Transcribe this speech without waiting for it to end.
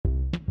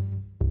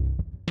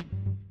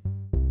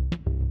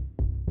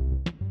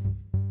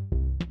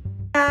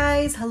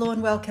Guys, hello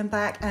and welcome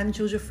back. I'm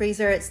Jojo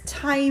Fraser. It's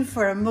time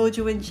for a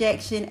Mojo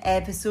Injection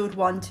episode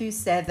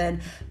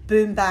 127.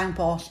 Boom, bang,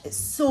 bosh. It's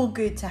so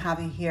good to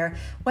have you here.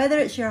 Whether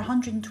it's your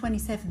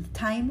 127th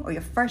time or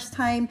your first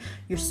time,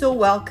 you're so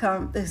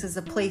welcome. This is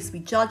a place we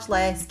judge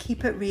less,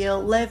 keep it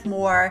real, live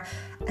more,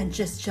 and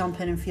just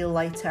jump in and feel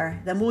lighter.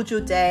 The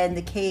Mojo Den,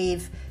 the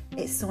cave.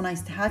 It's so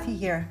nice to have you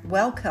here.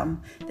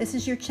 Welcome. This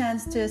is your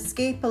chance to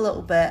escape a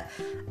little bit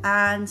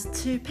and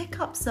to pick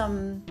up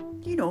some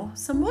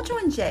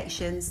mojo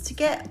injections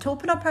to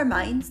open up our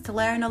minds, to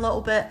learn a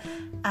little bit,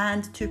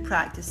 and to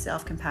practice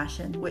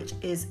self-compassion, which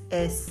is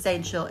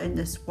essential in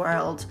this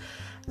world.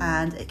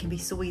 And it can be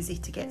so easy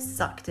to get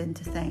sucked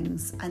into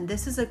things. And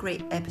this is a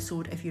great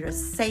episode if you're a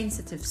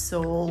sensitive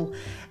soul,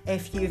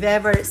 if you've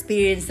ever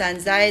experienced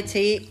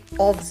anxiety,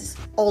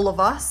 all of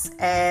us,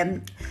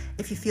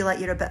 if you feel like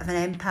you're a bit of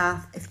an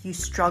empath, if you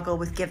struggle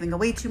with giving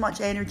away too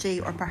much energy,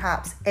 or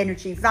perhaps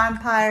energy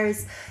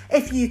vampires,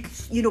 if you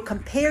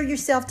compare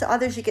yourself to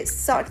others, you get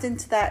sucked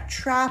into that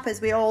trap, as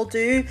we all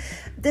do.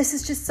 This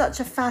is just such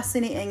a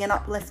fascinating and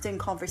uplifting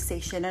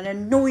conversation, and I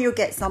know you'll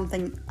get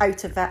something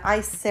out of it.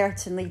 I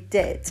certainly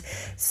did.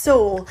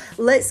 So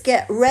let's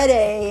get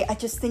ready. I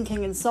just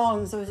thinking in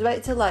songs, I was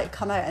about to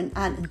come out and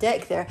Ant and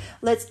Dec there.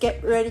 Let's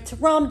get ready to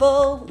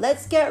rumble.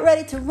 Let's get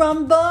ready to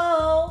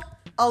rumble.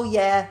 Oh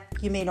yeah,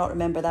 you may not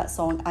remember that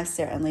song. I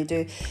certainly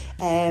do.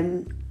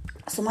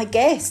 So my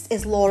guest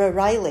is Laura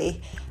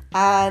Riley,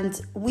 and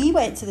we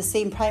went to the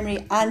same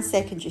primary and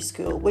secondary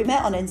school. We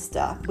met on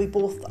Insta. We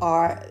both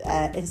are,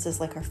 Insta's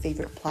like our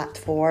favourite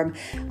platform.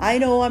 I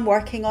know I'm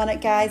working on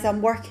it, guys.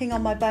 I'm working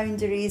on my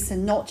boundaries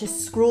and not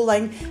just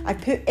scrolling. I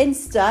put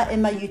Insta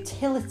in my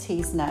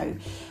utilities now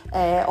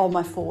on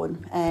my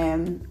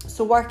phone.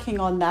 So working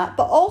on that,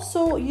 but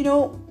also,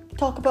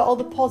 talk about all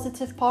the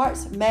positive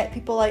parts. Met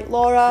people like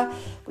Laura.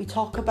 We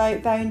talk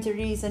about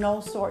boundaries and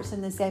all sorts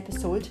in this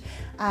episode.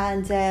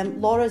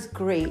 And Laura's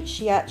great.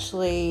 She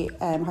actually,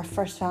 her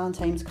first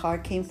Valentine's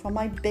card came from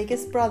my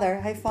biggest brother.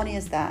 How funny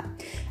is that?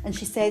 And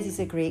she says he's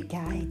a great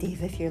guy.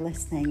 Dave, if you're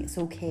listening, it's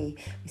okay.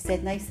 We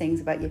said nice things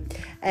about you.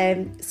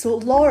 So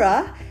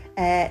Laura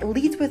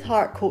leads with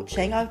heart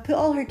coaching. I've put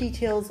all her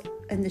details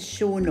in the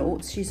show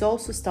notes. She's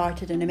also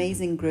started an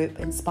amazing group,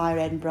 Inspire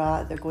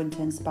Edinburgh. They're going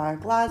to Inspire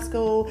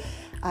Glasgow,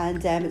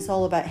 and it's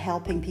all about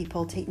helping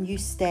people take new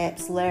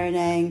steps,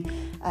 learning,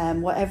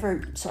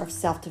 whatever sort of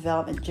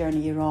self-development journey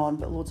you're on,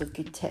 but loads of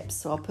good tips.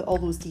 So I'll put all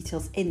those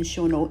details in the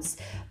show notes.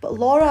 But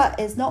Laura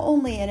is not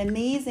only an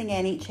amazing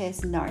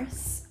NHS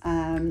nurse,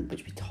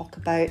 which we talk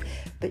about,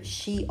 but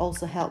she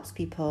also helps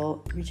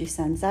people reduce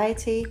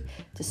anxiety,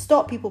 to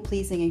stop people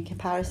pleasing in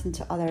comparison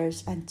to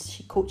others, and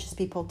she coaches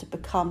people to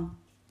become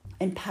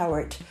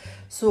empowered.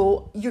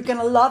 So you're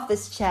gonna love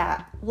this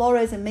chat.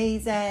 Laura is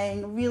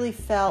amazing. Really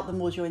felt the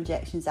mojo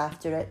injections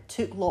after it.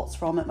 Took lots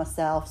from it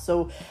myself.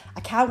 So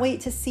I can't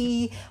wait to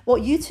see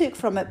what you took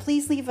from it.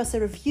 Please leave us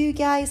a review,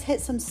 guys. Hit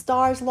some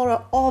stars.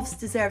 Laura Ovs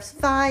deserves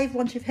 5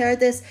 once you've heard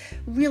this.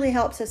 Really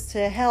helps us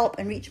to help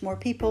and reach more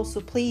people.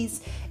 So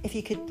please, if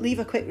you could leave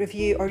a quick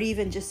review or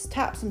even just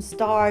tap some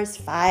stars,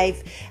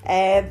 5.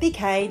 Be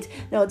kind.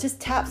 No,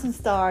 just tap some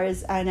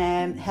stars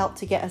and help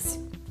to get us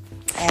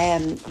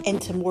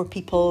into more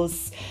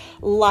people's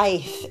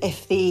life.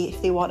 If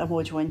they want a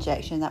mojo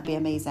injection, that'd be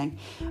amazing.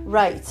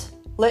 Right,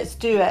 let's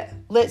do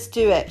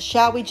it.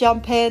 Shall we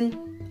jump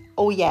in?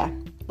 Oh yeah,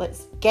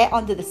 let's get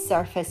under the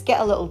surface, get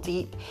a little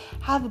deep,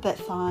 have a bit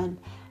of fun,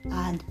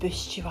 and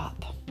boost you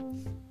up.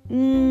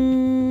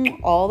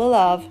 All the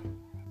love.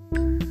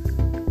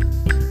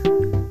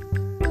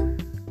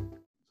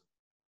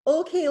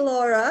 Okay,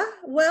 Laura,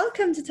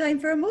 welcome to Time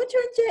for a Mojo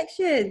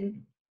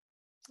Injection.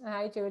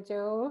 Hi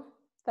Jojo.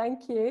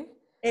 Thank you.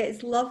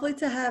 It's lovely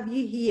to have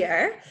you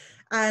here.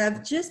 And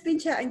I've just been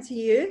chatting to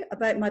you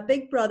about my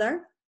big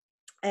brother.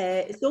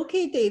 It's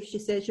okay, Dave, she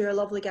says, you're a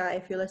lovely guy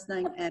if you're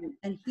listening.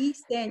 And he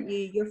sent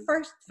you your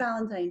first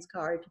Valentine's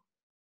card.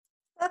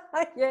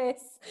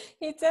 Yes,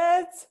 he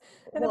did.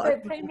 And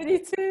about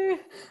primary 2.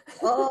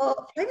 Oh,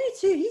 primary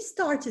 2, he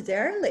started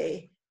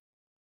early.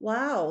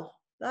 Wow,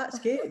 that's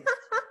good.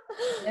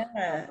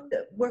 Yeah,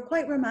 we're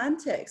quite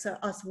romantic. So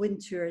us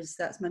Winters,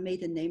 that's my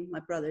maiden name,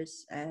 my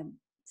brother's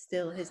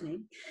still his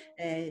name,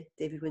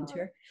 David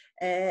Winter.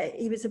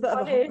 He was a bit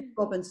of a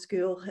bob in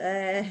school,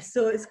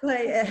 so it's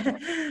quite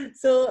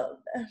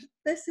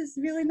this is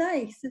really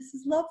nice. This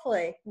is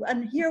lovely,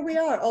 and here we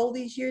are all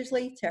these years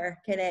later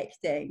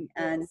connecting.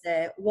 Yes.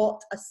 And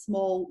what a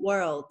small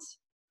world.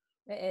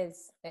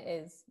 It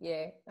is,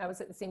 yeah. I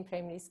was at the same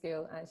primary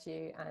school as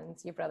you and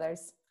your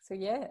brothers, so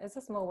yeah, it's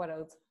a small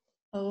world.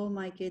 Oh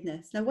my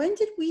goodness. Now, when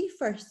did we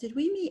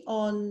meet?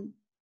 On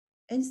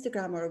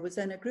Instagram, or was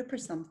in a group or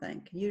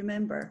something? Can you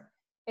remember?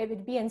 It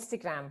would be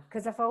Instagram,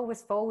 because I've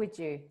always followed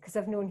you, because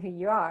I've known who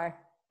you are,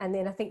 and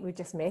then I think we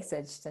just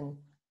messaged and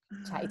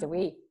chatted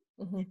away.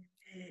 Mm-hmm.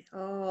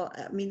 Oh,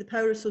 I mean, the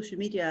power of social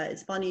media.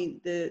 It's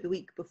funny, the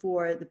week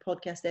before, the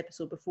podcast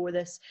episode before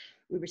this,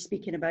 we were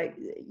speaking about,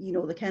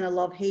 the kind of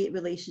love-hate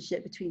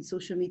relationship between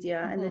social media,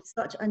 mm-hmm. and it's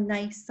such a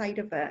nice side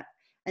of it.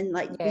 and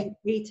like Yeah. being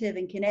creative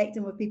and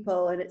connecting with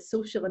people, and it's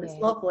social and it's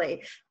Yeah.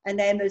 lovely. And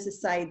then there's a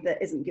side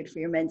that isn't good for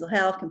your mental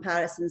health: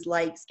 comparisons,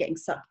 likes, getting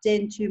sucked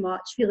in too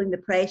much, feeling the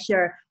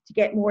pressure to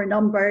get more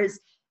numbers.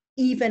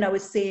 Even I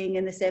was saying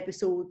in this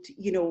episode,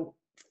 you know,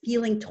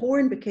 feeling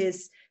torn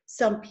because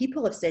some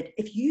people have said,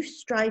 if you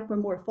strive for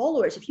more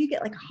followers, if you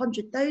get like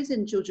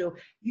 100,000, Jojo,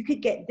 you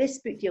could get this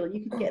book deal and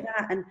you could get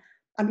that. And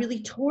I'm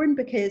really torn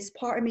because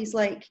part of me is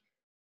like,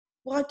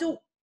 well, I don't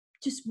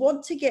just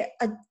want to get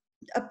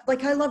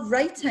like, I love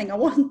writing. I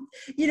want,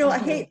 you know, I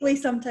hate the way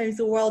sometimes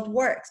the world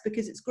works,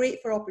 because it's great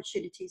for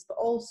opportunities, but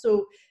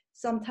also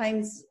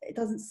sometimes it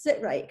doesn't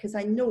sit right, because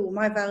I know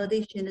my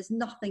validation is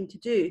nothing to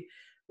do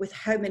with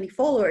how many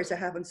followers I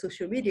have on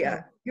social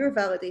media. Your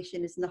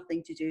validation is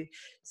nothing to do.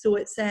 So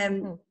it's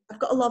I've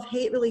got a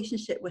love-hate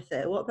relationship with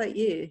it. What about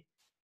you?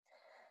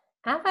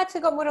 I've actually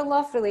got more of a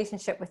love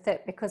relationship with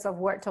it because I've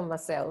worked on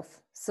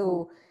myself.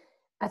 So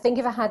I think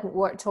if I hadn't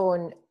worked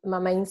on my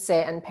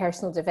mindset and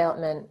personal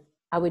development,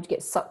 I would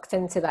get sucked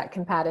into that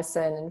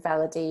comparison and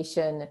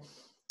validation.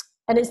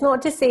 And it's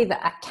not to say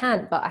that I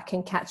can't, but I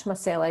can catch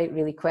myself out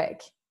really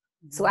quick.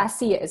 So I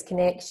see it as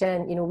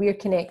connection. You know, we're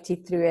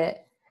connected through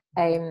it.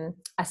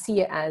 I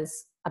see it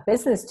as a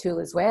business tool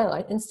as well.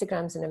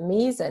 Instagram's an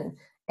amazing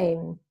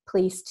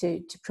place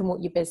to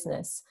promote your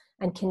business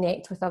and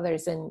connect with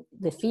others in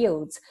the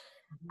field.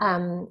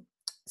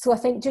 So I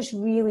think just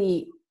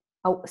really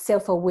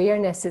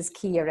self-awareness is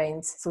key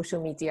around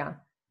social media,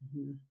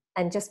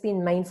 and just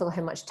being mindful of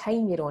how much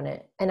time you're on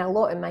it. And a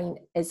lot of mine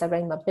is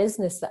around my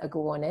business that I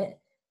go on it,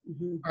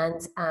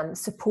 and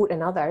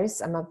supporting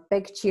others. I'm a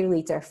big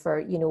cheerleader for,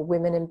 you know,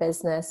 women in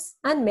business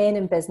and men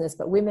in business,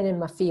 but women in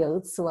my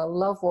field. So I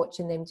love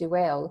watching them do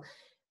well,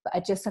 but I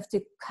just have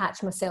to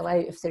catch myself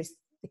out if there's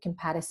the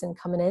comparison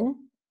coming in.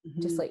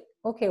 Just like,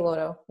 okay,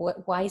 Laura,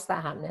 why is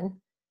that happening?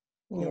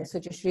 You know, so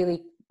just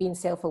really being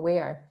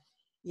self-aware.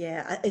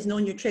 Yeah, it's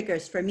knowing your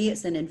triggers. For me,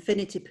 it's an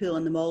infinity pool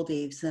in the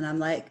Maldives, and I'm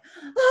like,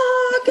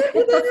 oh, get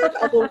me there.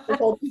 Although the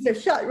Maldives are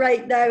shut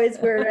right now as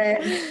we're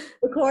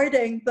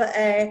recording, but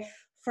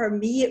for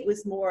me, it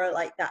was more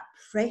like that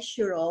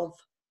pressure of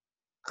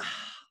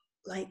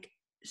like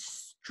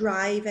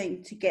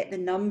striving to get the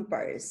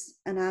numbers,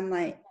 and I'm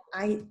like,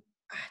 I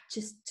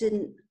just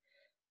didn't.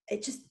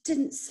 It just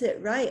didn't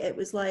sit right. It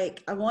was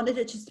like I wanted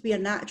it just to be a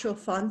natural,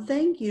 fun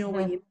thing, you know,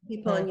 where you meet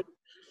people and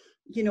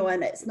you know,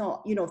 and it's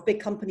not, you know, if big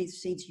companies are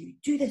saying to you,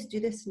 do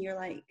this, and you're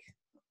like,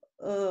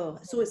 oh.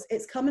 So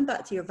it's coming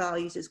back to your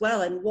values as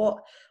well, and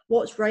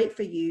what's right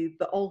for you,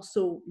 but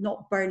also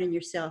not burning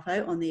yourself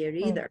out on the air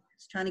either.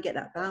 It's trying to get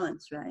that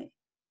balance right.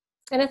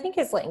 And I think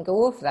it's letting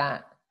go of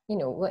that, you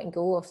know, letting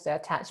go of the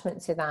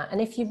attachment to that.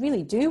 And if you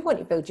really do want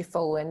to build your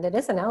following, there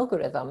is an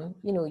algorithm,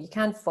 you know, you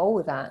can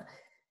follow that.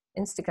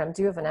 Instagram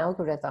do have an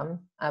algorithm.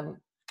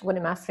 One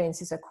of my friends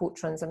who's a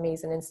coach runs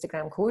amazing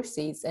Instagram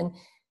courses, and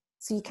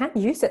so you can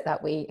use it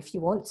that way if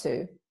you want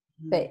to.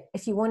 But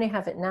if you want to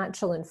have it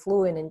natural and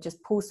flowing and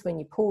just post when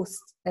you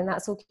post, then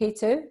that's okay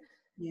too.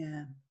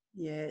 Yeah,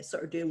 it's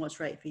sort of doing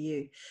what's right for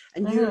you.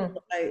 And you're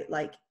all about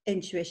like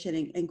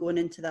intuition and going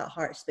into that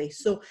heart space.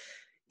 So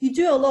you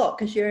do a lot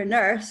because you're a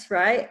nurse,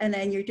 right? And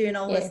then you're doing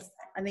all this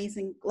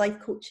amazing life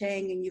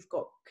coaching, and you've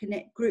got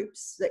connect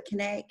groups that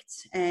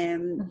connect.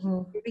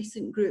 Your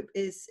recent group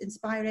is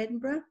Inspire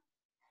Edinburgh.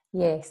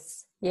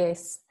 Yes.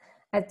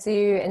 I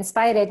do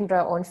Inspire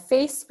Edinburgh on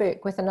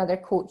Facebook with another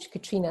coach,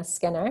 Katrina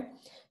Skinner,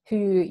 who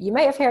you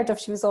might have heard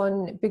of. She was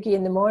on Boogie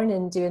in the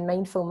Morning doing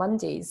Mindful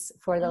Mondays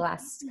for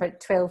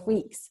 12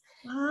 weeks.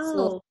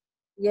 Wow.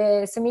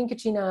 So me and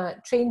Katrina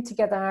trained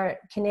together,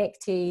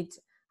 connected,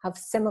 have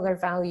similar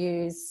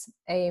values.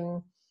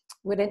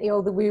 We're into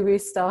all the woo-woo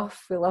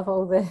stuff. We love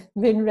all the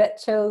moon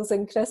rituals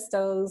and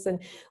crystals,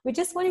 and we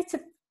just wanted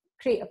to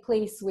create a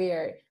place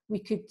where we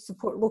could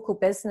support local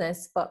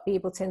business but be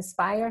able to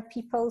inspire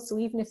people. So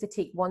even if they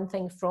take one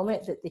thing from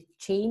it that they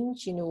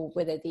change, you know,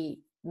 whether they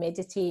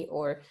meditate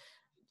or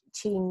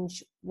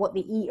change what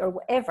they eat or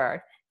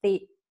whatever,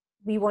 we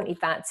wanted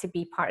that to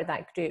be part of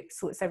that group.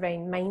 So it's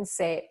around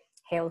mindset,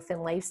 health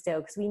and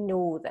lifestyle, because we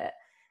know that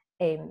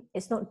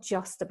it's not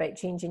just about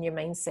changing your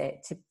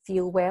mindset to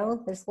feel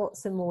well. There's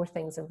lots of more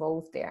things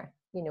involved there,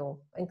 you know,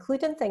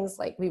 including things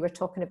like we were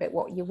talking about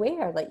what you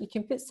wear. Like you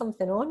can put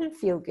something on and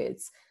feel good,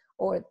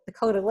 or the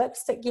colour of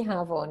lipstick you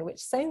have on, which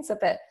sounds a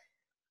bit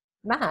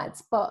mad,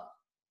 but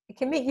it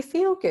can make you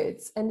feel good.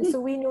 And so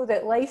we know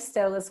that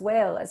lifestyle as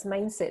well as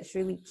mindset is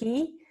really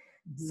key.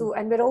 So,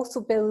 and we're also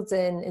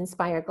building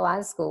Inspire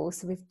Glasgow.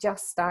 So we've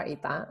just started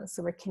that.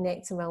 So we're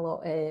connecting with a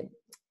lot of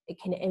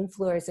kind of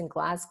influencers in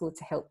Glasgow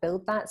to help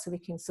build that, so we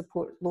can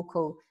support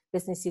local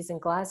businesses in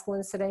Glasgow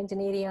and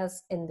surrounding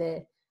areas in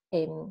the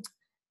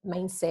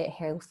mindset,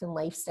 health and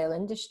lifestyle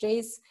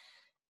industries.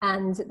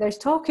 And there's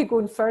talk of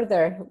going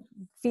further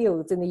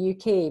field in the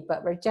UK,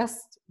 but we're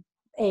just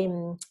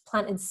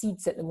planting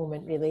seeds at the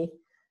moment, really.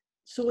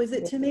 So is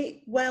it to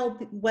make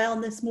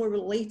wellness more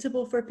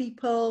relatable for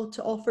people,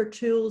 to offer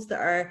tools that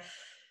are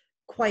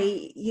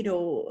quite, you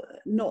know,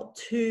 not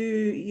too,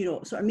 you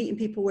know, sort of meeting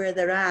people where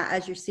they're at,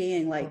 as you're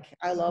saying. Like,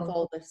 I love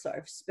all the sort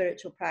of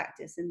spiritual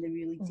practice and the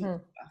really deep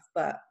stuff,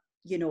 but,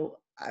 you know,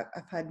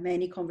 I've had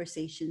many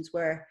conversations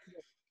where,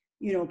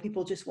 you know,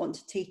 people just want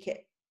to take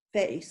it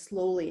very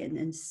slowly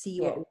and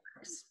see what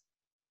works.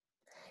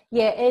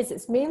 Yeah, it is.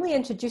 It's mainly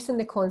introducing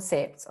the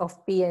concept of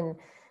being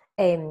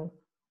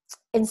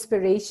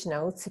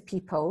inspirational to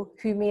people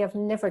who may have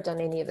never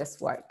done any of this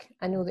work.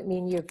 I know that me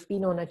and you have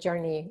been on a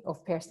journey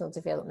of personal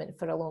development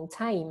for a long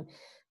time,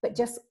 but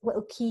just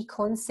little key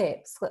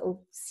concepts,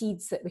 little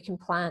seeds that we can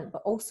plant,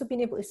 but also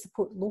being able to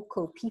support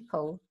local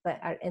people that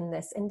are in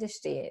this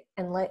industry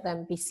and let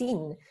them be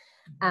seen.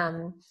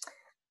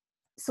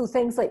 So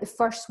things like the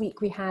first week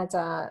we had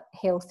a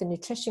health and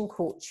nutrition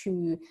coach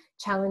who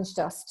challenged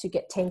us to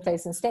get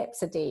 10,000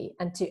 steps a day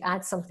and to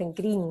add something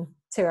green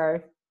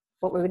to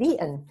what we were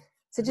eating.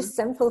 So just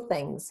simple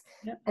things.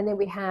 Yep. And then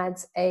we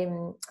had a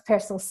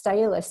personal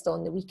stylist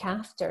on the week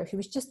after who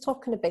was just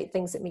talking about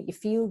things that make you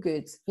feel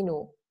good. You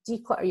know,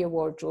 declutter your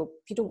wardrobe.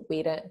 If you don't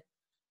wear it,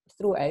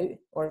 throw it out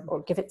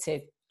or give it to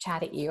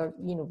charity or,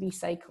 you know,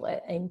 recycle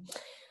it.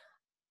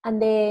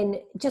 And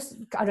then just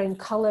around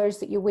colours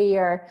that you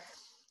wear.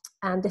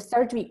 And the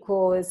third week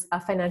was a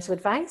financial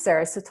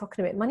advisor. So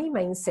talking about money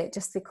mindset,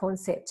 just the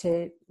concept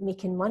to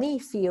making money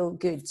feel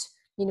good,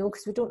 you know,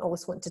 because we don't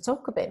always want to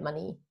talk about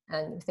money.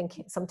 And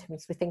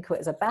sometimes we think of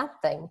it as a bad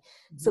thing.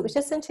 So it was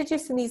just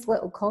introducing these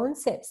little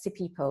concepts to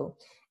people.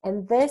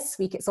 And this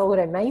week it's all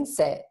around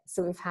mindset.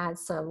 So we've had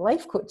some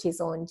life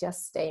coaches on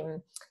just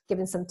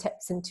giving some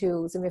tips and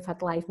tools, and we've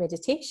had live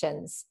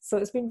meditations. So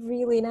it's been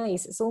really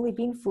nice. It's only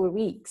been 4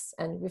 weeks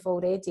and we've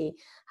already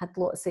had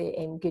lots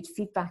of good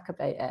feedback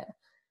about it.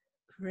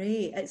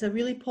 Great. It's a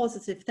really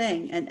positive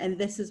thing. And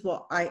this is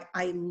what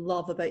I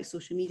love about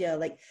social media,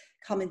 like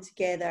coming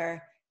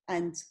together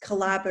and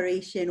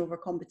collaboration over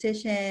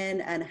competition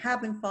and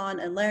having fun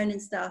and learning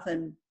stuff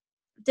and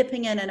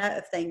dipping in and out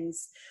of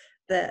things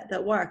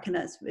that work. And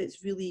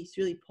it's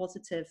really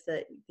positive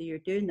that you're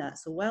doing that.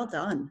 So well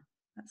done.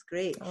 That's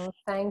great. Oh,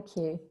 thank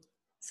you.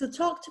 So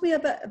talk to me a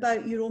bit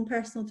about your own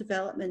personal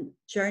development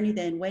journey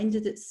then. When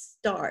did it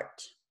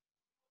start?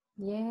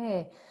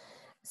 Yeah.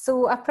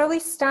 So I probably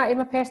started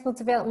my personal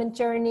development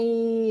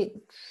journey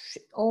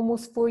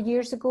almost 4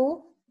 years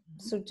ago.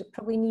 So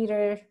probably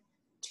nearer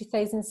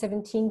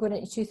 2017 going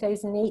into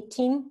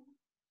 2018.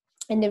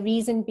 And the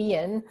reason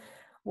being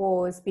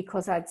was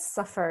because I'd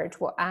suffered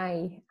what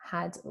I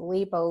had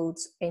labelled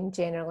in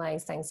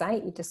generalised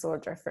anxiety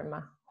disorder for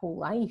my whole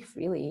life,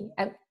 really.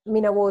 I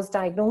mean, I was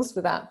diagnosed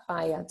with that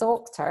by a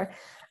doctor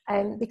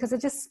because I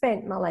just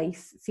spent my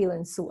life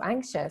feeling so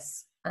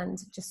anxious and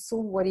just so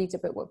worried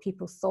about what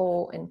people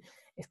thought and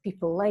if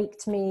people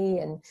liked me,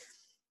 and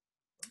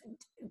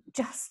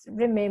just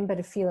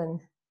remember feeling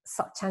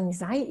such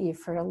anxiety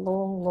for a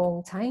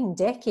long time,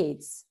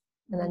 decades.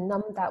 And I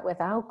numbed that with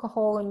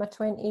alcohol in my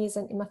 20s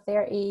into my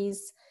 30s.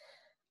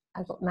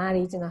 I got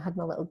married and I had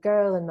my little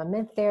girl in my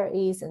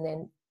mid-30s, and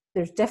then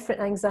there's different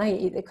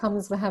anxiety that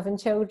comes with having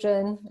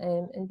children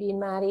and being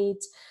married.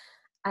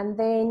 And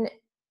then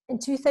in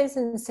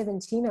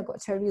 2017, I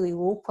got to a really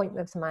low point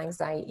with my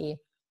anxiety.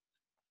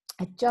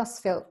 I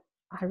just felt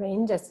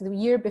horrendous. The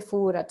year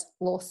before, I'd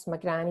lost my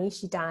granny.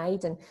 She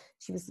died, and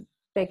she was the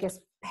biggest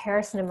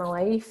person in my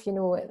life, you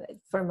know,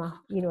 for my,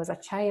 you know, as a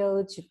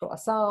child. She brought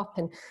us up,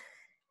 and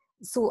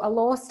so I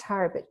lost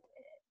her. But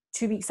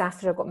 2 weeks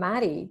after I got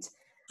married,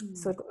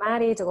 so I got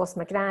married, I lost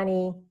my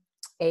granny.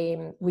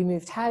 We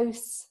moved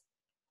house.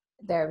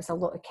 There was a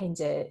lot of kind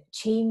of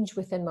change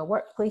within my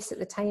workplace at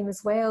the time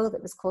as well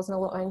that was causing a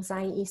lot of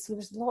anxiety. So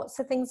there's lots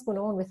of things going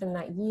on within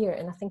that year,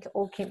 and I think it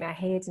all came to a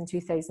head in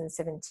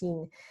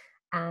 2017.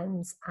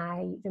 And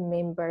I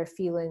remember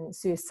feeling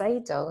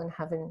suicidal and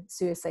having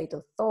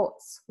suicidal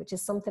thoughts, which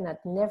is something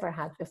I'd never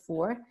had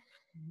before.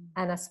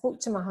 And I spoke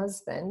to my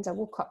husband. I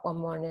woke up one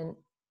morning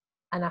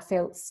and I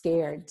felt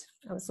scared.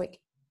 I was like,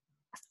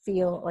 I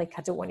feel like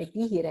I don't want to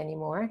be here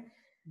anymore.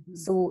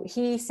 So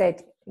he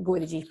said, go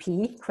to the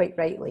GP, quite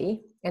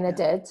rightly. And I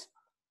did.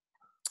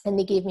 And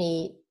they gave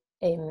me,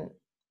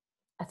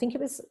 I think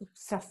it was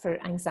stuff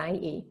for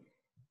anxiety.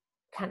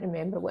 Can't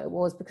remember what it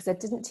was because I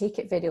didn't take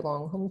it very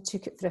long. I only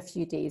took it for a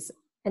few days,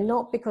 and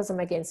not because I'm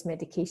against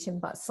medication,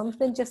 but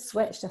something just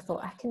switched. I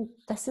thought,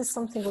 this is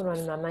something going on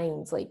in my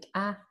mind. Like,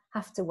 I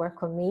have to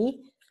work on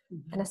me.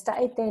 And I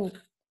started then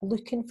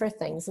looking for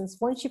things. And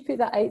once you put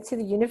that out to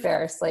the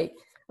universe, like,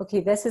 okay,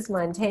 this is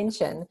my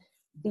intention,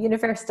 the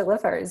universe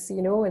delivers,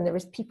 you know. And there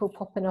was people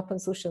popping up on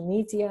social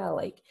media,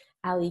 like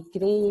Ali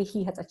Gray.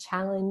 He had a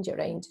challenge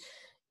around,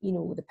 you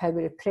know, the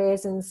power of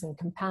presence and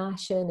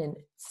compassion and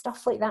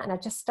stuff like that. And I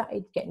just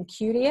started getting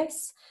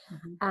curious.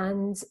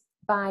 And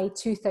by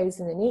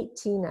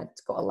 2018, I'd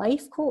got a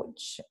life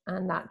coach,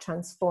 and that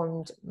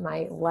transformed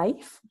my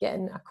life,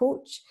 getting a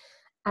coach.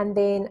 And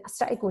then I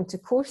started going to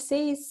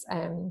courses.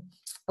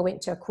 I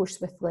went to a course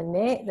with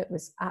Lynette that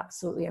was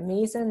absolutely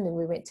amazing. And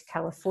we went to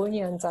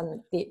California and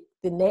done the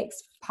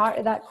next part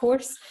of that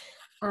course.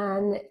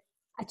 And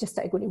I just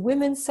started going to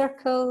women's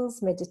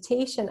circles,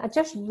 meditation. I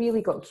just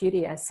really got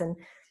curious and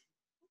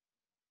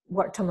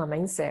worked on my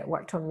mindset,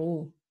 worked on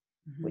me,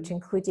 which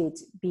included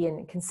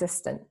being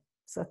consistent.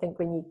 So I think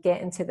when you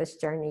get into this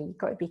journey, you've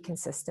got to be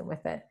consistent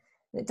with it.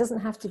 And it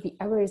doesn't have to be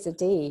hours a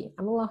day.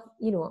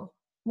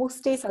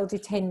 Most days I'll do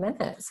 10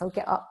 minutes. I'll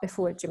get up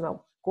before I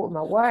go to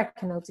my work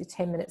and I'll do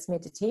 10 minutes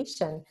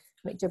meditation. I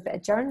might do a bit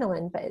of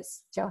journaling, but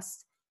it's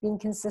just being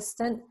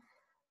consistent.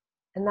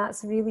 And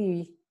that's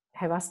really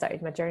how I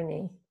started my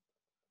journey.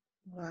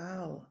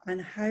 Wow.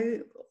 And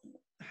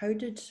how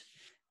did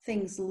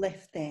things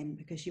lift then?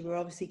 Because you were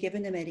obviously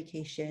given the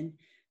medication,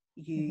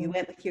 you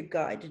went with your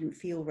gut, it didn't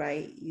feel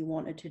right, you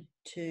wanted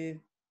to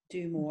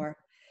do more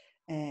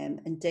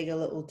and dig a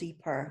little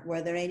deeper.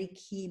 Were there any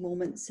key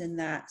moments in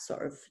that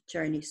sort of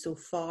journey so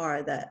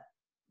far that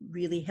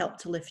really helped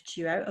to lift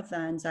you out of the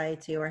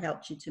anxiety or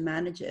helped you to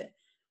manage it?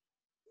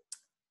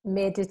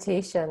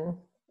 Meditation.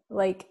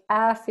 Like,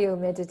 I feel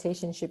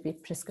meditation should be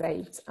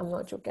prescribed. I'm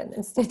not joking.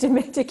 Instead of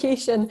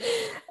medication,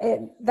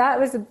 that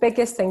was the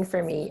biggest thing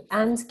for me.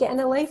 And getting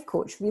a life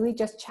coach really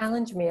just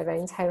challenged me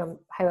around how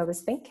I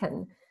was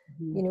thinking.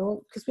 You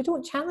know, because we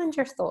don't challenge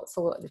our thoughts a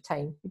lot of the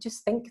time. We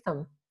just think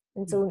them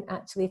and don't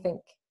actually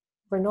think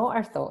we're not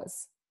our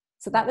thoughts.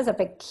 So that was a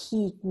big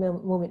key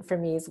moment for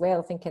me as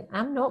well, thinking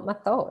I'm not my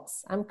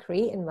thoughts. I'm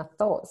creating my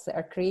thoughts that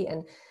are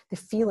creating the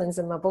feelings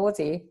in my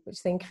body,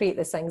 which then create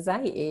this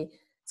anxiety.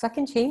 So I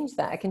can change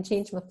that. I can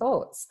change my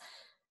thoughts.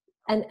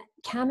 And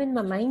calming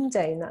my mind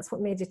down, that's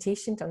what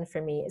meditation done for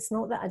me. It's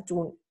not that I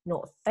don't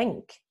not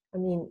think. I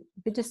mean,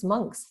 Buddhist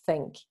monks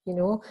think, you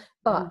know,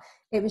 but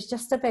it was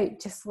just about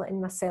just letting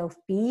myself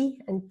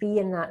be and be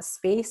in that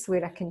space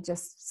where I can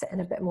just sit in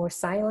a bit more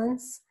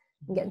silence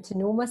and getting to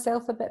know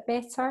myself a bit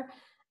better.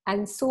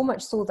 And so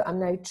much so that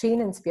I'm now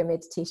training to be a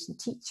meditation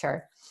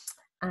teacher,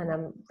 and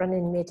I'm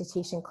running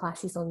meditation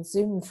classes on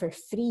Zoom for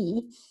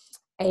free,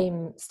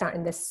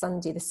 starting this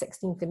Sunday, the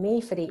 16th of May,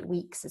 for 8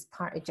 weeks, as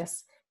part of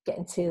just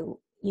getting to,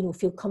 you know,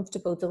 feel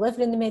comfortable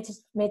delivering the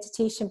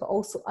meditation, but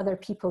also other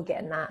people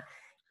getting that,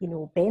 you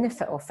know,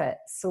 benefit of it.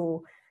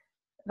 So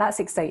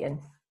that's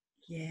exciting.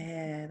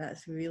 Yeah,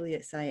 that's really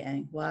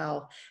exciting.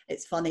 Wow.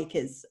 It's funny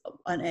because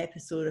an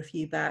episode a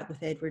few back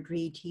with Edward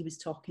Reed, he was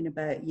talking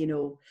about, you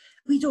know,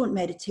 we don't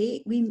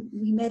meditate, we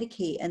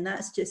medicate. And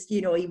that's just,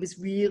 you know, he was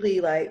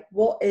really like,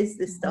 what is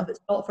this stuff?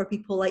 It's not for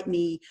people like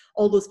me,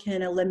 all those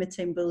kind of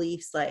limiting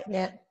beliefs, like,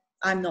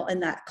 I'm not in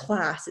that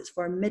class, it's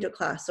for middle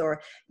class,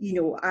 or, you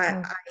know,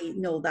 I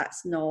know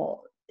that's not,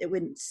 it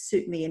wouldn't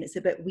suit me and it's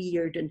a bit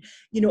weird. And,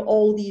 you know,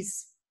 all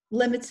these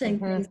limiting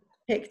things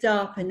picked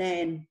up, and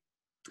then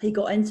he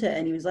got into it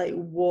and he was like,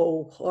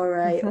 whoa, all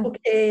right,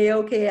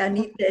 okay, I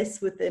need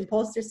this with the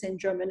imposter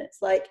syndrome. And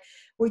it's like,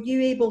 were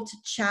you able to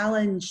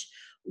challenge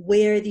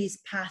where these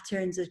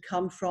patterns had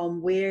come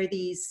from, where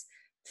these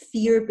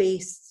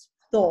fear-based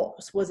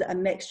thoughts? Was it a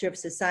mixture of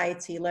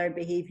society, learned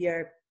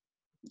behavior,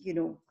 you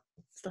know,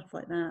 stuff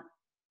like that?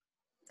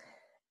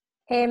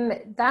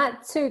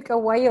 That took a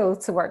while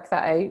to work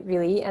that out,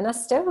 really, and I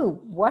still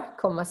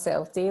work on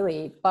myself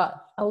daily,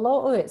 but a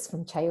lot of it's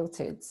from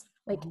childhood.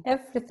 Like,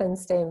 everything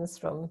stems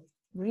from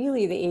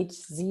really the age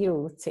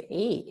 0 to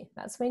 8.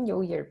 That's when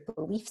all your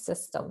belief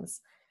systems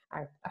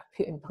are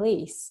put in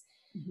place.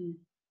 And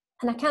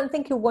I can't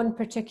think of one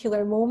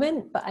particular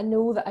moment, but I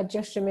know that I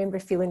just remember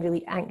feeling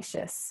really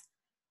anxious.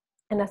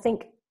 And I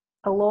think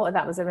a lot of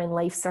that was around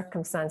life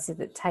circumstances at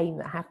the time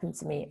that happened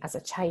to me as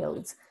a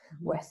child,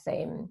 with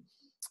an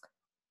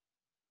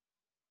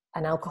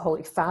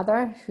alcoholic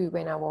father who,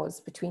 when I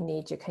was between the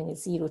age of kind of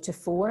 0 to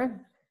 4,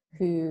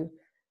 who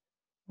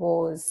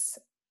was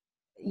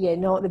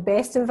not the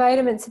best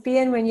environment to be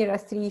in when you're a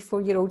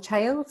 3-4-year-old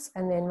child.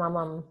 And then my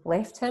mum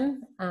left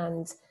him,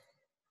 and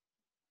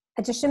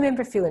I just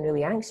remember feeling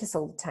really anxious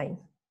all the time.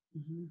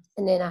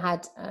 And then I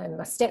had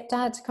my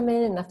stepdad come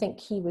in, and I think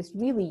he was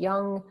really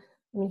young.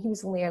 I mean, he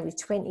was only early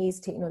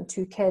 20s, taking on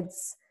 2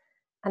 kids,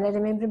 and I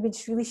remember him being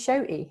just really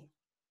shouty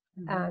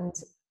and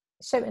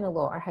shouting a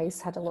lot. Our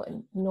house had a lot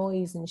of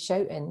noise and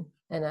shouting,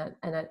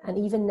 and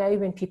even now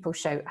when people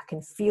shout, I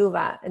can feel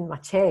that in my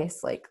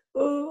chest, like,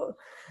 oh.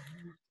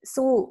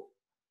 So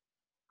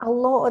a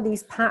lot of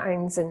these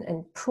patterns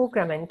and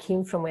programming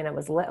came from when I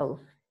was little.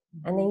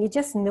 And then you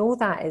just know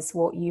that is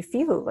what you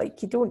feel,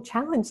 like you don't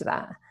challenge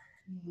that.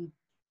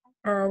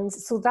 And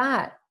so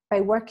that,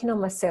 by working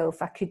on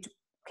myself, I could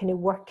kind of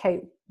work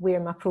out where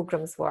my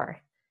programs were.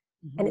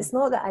 And it's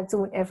not that I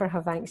don't ever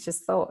have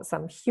anxious thoughts,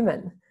 I'm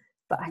human,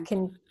 but I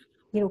can,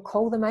 you know,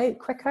 call them out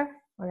quicker,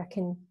 or I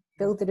can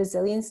build the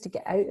resilience to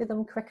get out of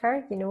them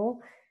quicker, you know.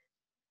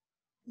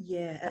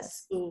 Yeah,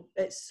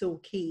 it's so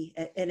key.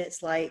 And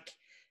it's like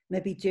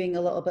maybe doing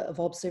a little bit of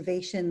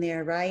observation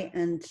there, right?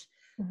 And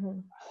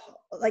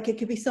like, it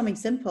could be something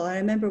simple. I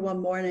remember one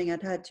morning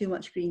I'd had too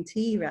much green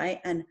tea, right?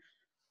 And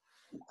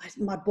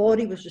my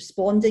body was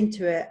responding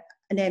to it.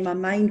 And then my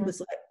mind was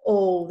like,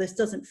 oh, this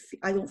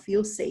I don't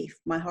feel safe.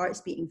 My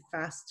heart's beating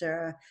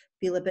faster, I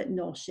feel a bit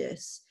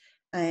nauseous.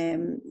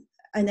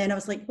 And then I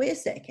was like, wait a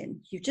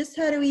second, you've just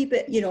had a wee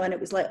bit, you know, and it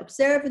was like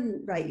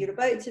observing, right, you're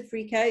about to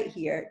freak out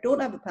here.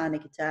 Don't have a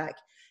panic attack.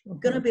 You're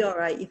going to be all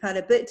right. You've had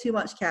a bit too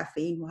much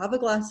caffeine. We'll have a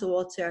glass of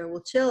water.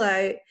 We'll chill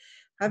out,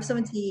 have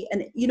something to eat.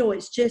 And, you know,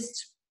 it's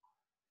just,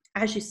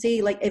 as you say,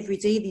 like every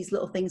day, these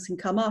little things can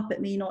come up. It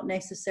may not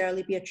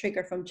necessarily be a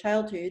trigger from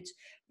childhood.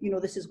 You know,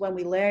 this is when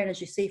we learn, as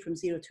you say, from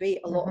 0 to 8,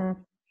 a lot of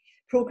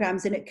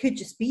programs. And it could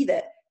just be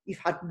that you've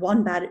had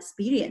one bad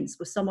experience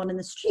with someone in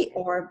the street,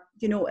 or,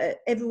 you know,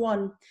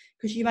 everyone,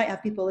 because you might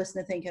have people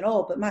listening thinking,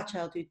 oh, but my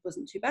childhood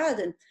wasn't too bad.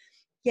 And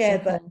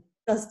yeah, but it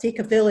does take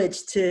a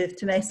village to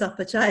mess up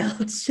a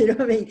child. You know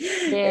what I mean?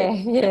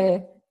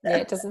 Yeah,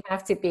 it doesn't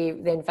have to be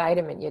the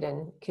environment you're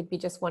in. It could be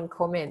just one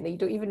comment that you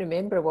don't even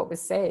remember what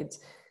was said,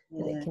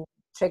 and it can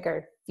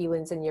trigger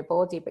feelings in your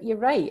body. But you're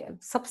right,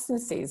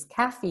 substances,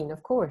 caffeine,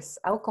 of course,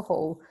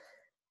 alcohol,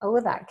 all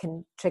of that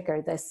can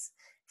trigger this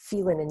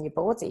feeling in your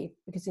body,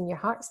 because then your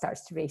heart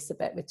starts to race a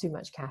bit with too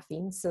much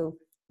caffeine. So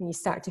when you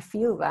start to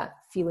feel that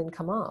feeling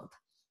come up.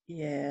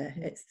 Yeah,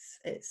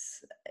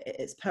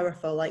 it's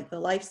powerful. Like the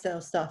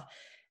lifestyle stuff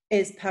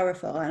is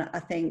powerful. And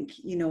I think,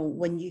 you know,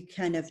 when you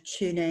kind of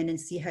tune in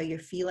and see how you're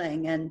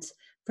feeling, and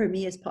for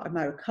me, as part of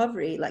my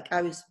recovery, like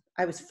I was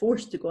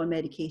forced to go on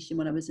medication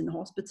when I was in the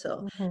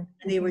hospital, and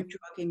they were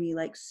drugging me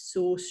like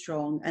so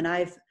strong. And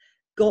I've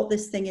got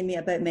this thing in me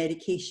about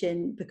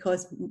medication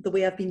because the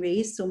way I've been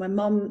raised. So my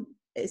mum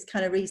has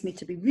kind of raised me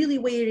to be really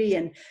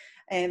wary,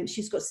 and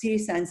she's got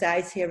serious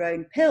anxiety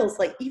around pills,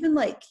 like even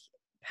like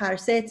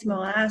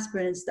paracetamol,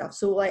 aspirin and stuff.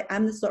 So like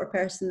I'm the sort of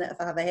person that if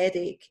I have a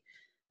headache,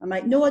 I'm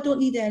like, no, I don't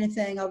need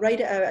anything. I'll write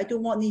it out. I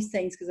don't want these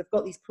things because I've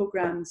got these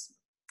programs.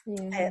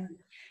 So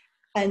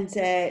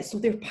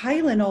they're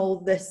piling all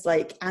this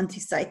like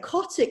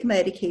antipsychotic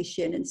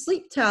medication and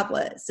sleep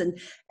tablets and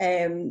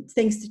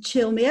things to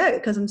chill me out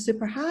because I'm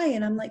super high.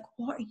 And I'm like,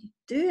 what are you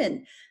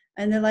doing?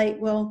 And they're like,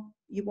 well,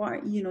 you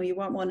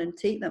weren't wanting to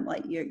take them.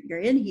 Like you're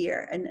in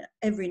here. And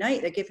every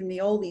night they're giving me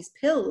all these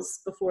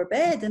pills before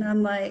bed. And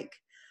I'm like,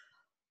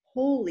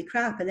 holy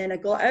crap. And then I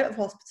got out of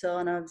hospital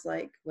and I was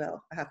like,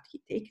 well, I have to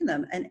keep taking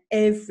them. And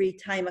every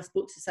time I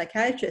spoke to a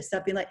psychiatrist,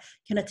 I've been like,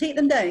 can I take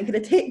them down? Can I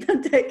take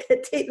them down? Can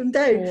I take them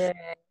down? Yeah.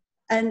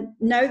 And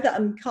now that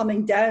I'm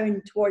coming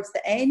down towards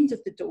the end of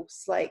the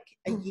dose, like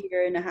a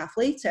year and a half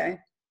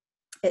later,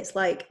 it's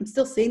like, I'm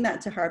still saying that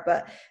to her,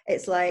 but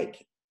it's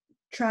like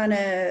trying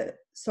to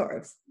sort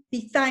of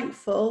be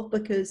thankful,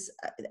 because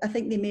I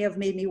think they may have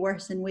made me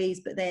worse in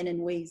ways, but then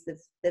in ways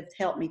they've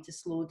helped me to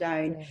slow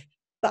down. Yeah.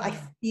 But I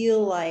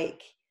feel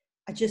like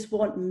I just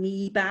want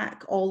me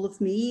back, all of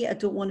me. I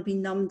don't want to be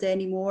numbed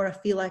anymore. I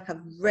feel like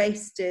I've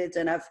rested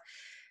and I've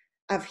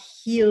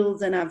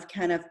healed and I've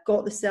kind of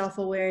got the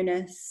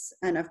self-awareness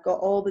and I've got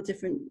all the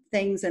different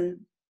things. And,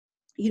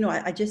 you know,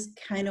 I just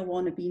kind of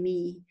want to be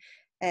me.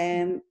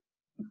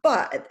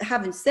 But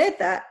having said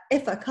that,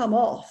 if I come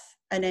off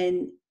and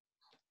then,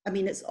 I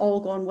mean, it's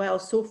all gone well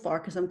so far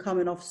because I'm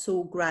coming off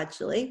so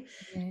gradually.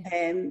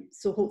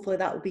 So hopefully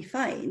that will be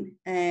fine.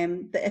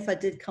 But if I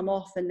did come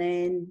off and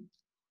then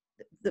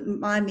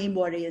my main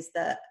worry is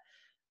that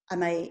it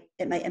might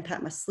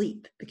impact my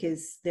sleep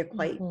because they're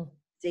quite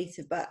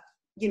sedative. But,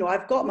 you know,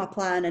 I've got my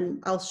plan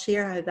and I'll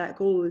share how that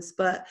goes.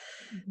 But,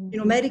 you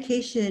know,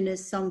 medication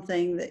is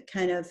something that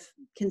kind of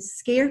can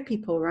scare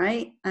people,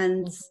 right?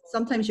 And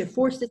sometimes you're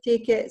forced to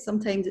take it.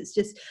 Sometimes it's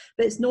just,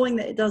 but it's knowing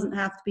that it doesn't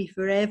have to be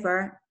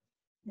forever.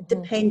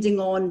 Depending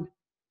on,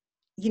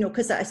 you know,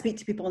 because I speak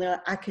to people and they're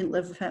like, I couldn't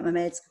live without my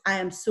meds. I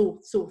am so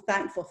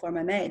thankful for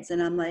my meds.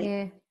 And I'm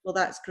like, well,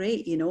 that's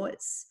great. You know,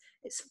 it's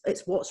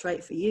what's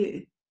right for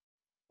you.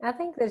 I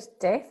think there's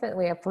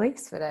definitely a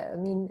place for it. I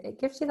mean, it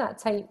gives you that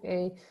time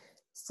to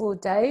slow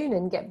down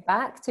and get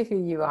back to who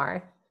you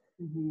are.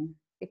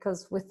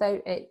 Because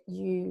without it,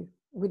 you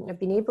wouldn't have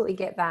been able to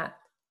get that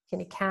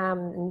kind of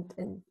calm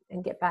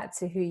and get back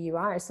to who you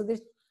are. So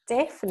there's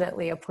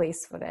definitely a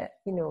place for it.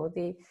 You know,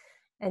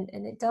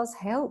 and it does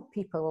help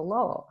people a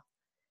lot.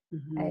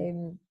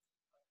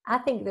 I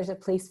think there's a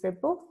place for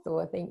both, though.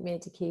 I think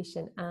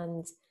medication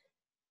and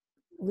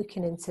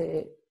looking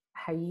into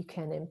how you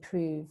can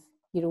improve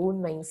your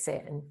own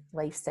mindset and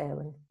lifestyle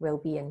and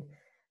well-being,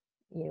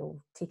 you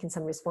know, taking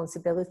some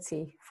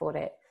responsibility for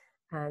it.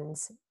 And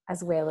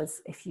as well as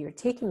if you're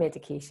taking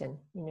medication,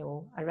 you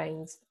know,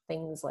 around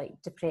things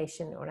like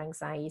depression or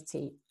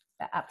anxiety,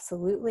 that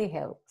absolutely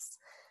helps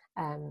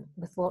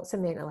with lots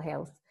of mental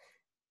health.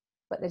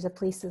 But there's a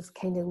place of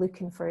kind of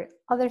looking for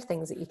other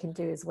things that you can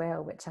do as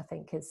well, which I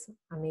think is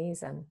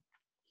amazing.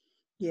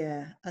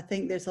 Yeah, I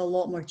think there's a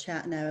lot more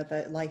chat now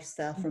about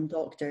lifestyle from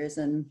doctors,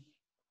 and,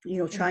 you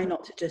know, try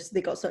not to just,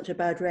 they got such a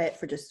bad rep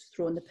for just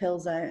throwing the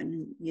pills out.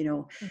 And, you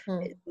know,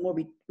 the more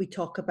we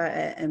talk about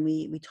it and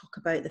we talk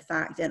about the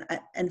fact,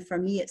 and for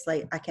me, it's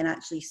like, I can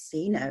actually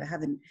say now,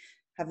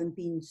 having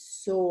been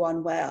so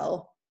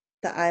unwell,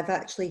 that I've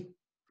actually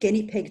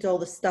guinea pigged all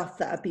the stuff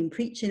that I've been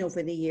preaching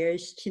over the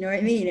years. Do you know what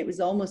I mean? It was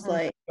almost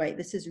like, right,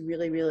 this is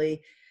really,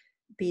 really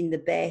been the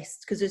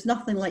best, because there's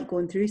nothing like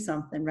going through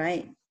something,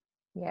 right?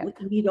 We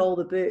can read all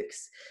the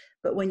books,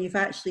 But when you've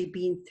actually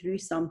been through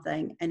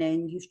something and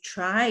then you've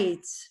tried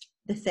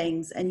the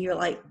things and you're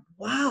like,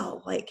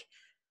 wow, like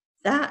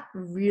that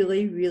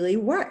really, really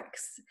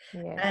works.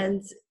 Yeah.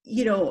 And,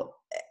 you know,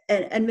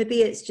 and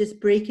maybe it's just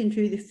breaking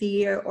through the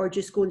fear or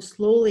just going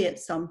slowly at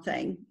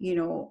something, you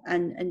know,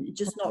 and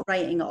just not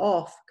writing it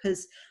off.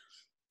 Because,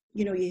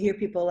 you know, you hear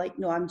people like,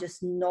 no, I'm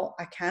just not,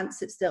 I can't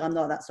sit still. I'm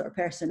not that sort of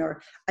person.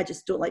 Or I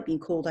just don't like being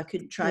cold. I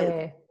couldn't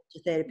try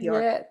therapy.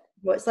 Or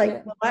well, it's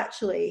like, well,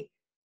 actually,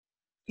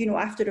 you know,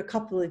 after a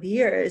couple of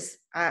years,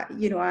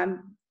 you know,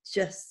 I'm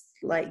just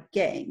like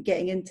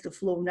getting into the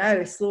flow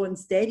now, slow and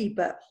steady,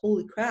 but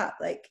holy crap,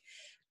 like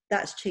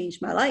that's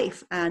changed my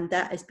life. And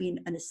that has been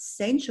an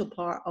essential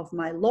part of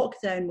my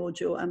lockdown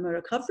mojo and my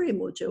recovery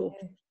mojo.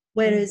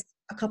 Whereas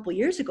a couple of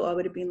years ago, I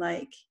would have been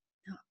like,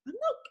 no,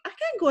 I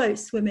can't go out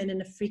swimming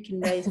in a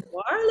freaking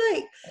reservoir.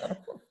 Like,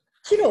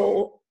 you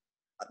know,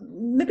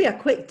 maybe a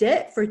quick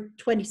dip for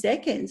 20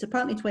 seconds.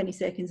 Apparently 20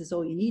 seconds is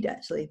all you need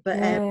actually.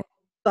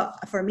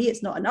 But for me,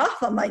 it's not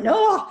enough. I'm like,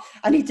 no,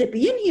 I need to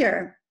be in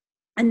here.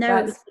 And now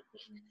it was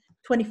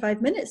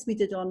 25 minutes we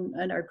did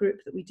in our group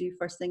that we do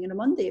first thing on a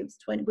Monday. It was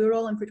 20, we were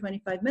all in for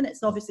 25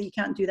 minutes. Obviously you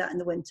can't do that in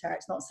the winter,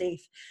 it's not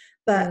safe.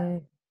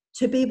 But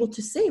to be able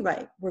to say,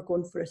 right, we're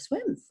going for a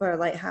swim for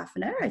like half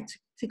an hour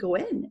to go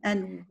in,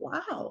 and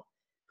wow.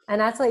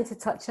 And I'd like to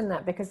touch on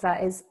that because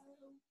that is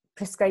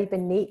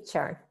prescribing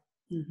nature.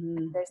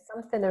 There's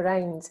something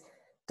around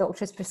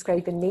doctors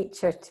prescribing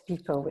nature to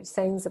people, which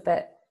sounds a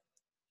bit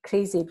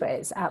crazy, but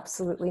it's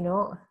absolutely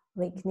not.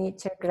 Like,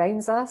 nature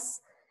grounds us.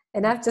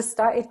 And I've just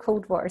started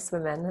cold water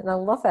swimming and I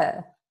love it.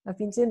 I've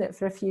been doing it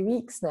for a few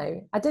weeks now.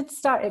 I did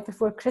start it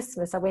before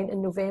Christmas. I went in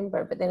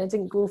November, but then I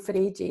didn't go for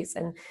ages.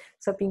 And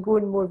so I've been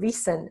going more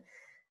recent.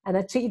 And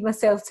I treated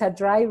myself to a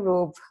dry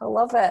robe. I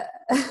love it.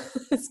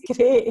 It's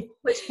great.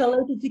 Which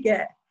colour did you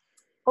get?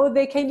 Oh,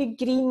 the kind of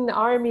green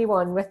army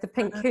one with the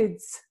pink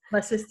hoods. My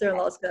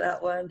sister-in-law's got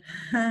that one.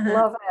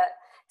 Love it.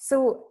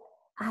 So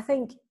I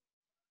think,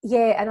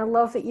 and I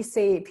love that you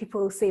say,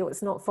 people say, oh,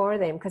 it's not for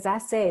them, because I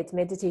said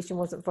meditation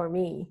wasn't for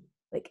me.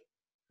 Like,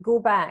 go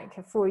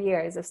back 4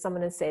 years, if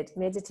someone had said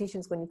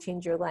meditation's going to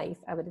change your life,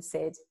 I would have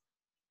said,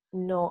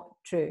 not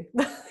true.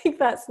 Like,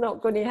 that's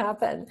not going to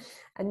happen.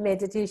 And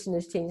meditation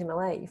has changed my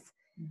life.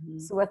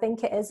 So I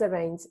think it is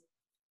around,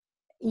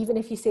 even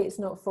if you say it's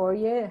not for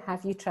you,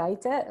 have you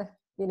tried it?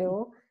 You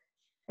know?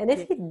 And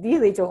if you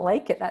really don't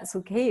like it, that's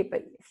okay.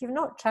 But if you've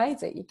not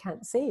tried it, you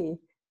can't say.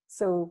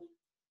 So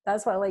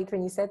that's what I liked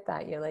when you said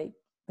that. You're like,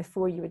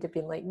 before you would have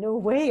been like, no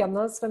way, I'm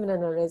not swimming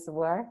in a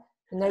reservoir.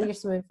 And now you're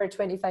swimming for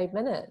 25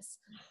 minutes.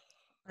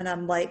 And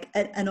I'm like,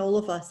 and all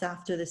of us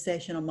after the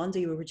session on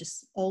Monday, we were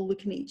just all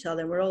looking at each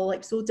other. We're all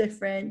like so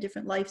different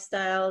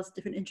lifestyles,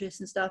 different interests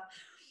and stuff.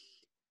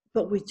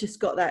 But we just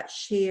got that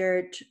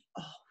shared,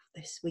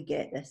 we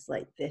get this,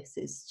 like, this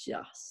is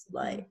just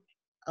like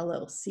a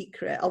little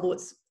secret, although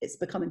it's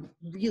becoming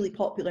really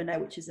popular now,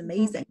 which is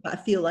amazing. But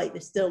I feel like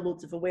there's still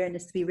loads of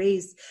awareness to be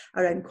raised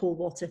around cold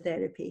water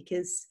therapy,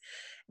 because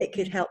it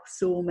could help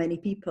so many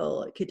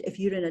people. It could, if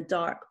you're in a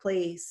dark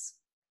place,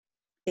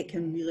 it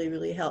can really,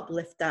 really help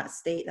lift that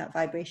state. That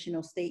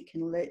vibrational state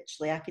can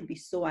literally, I can be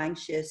so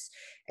anxious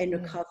in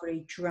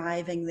recovery,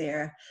 driving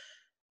there,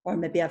 or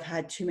maybe I've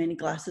had too many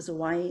glasses of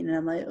wine and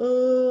I'm like,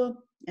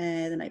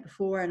 the night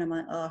before, and I'm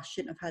like, I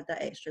shouldn't have had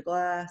that extra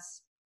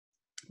glass.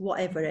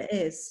 Whatever it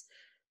is,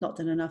 not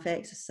done enough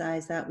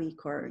exercise that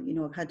week, or, you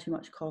know, I've had too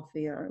much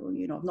coffee, or,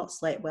 you know, I've not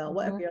slept well,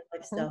 whatever your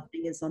lifestyle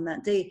thing is on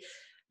that day.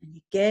 And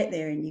you get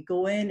there and you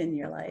go in and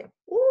you're like,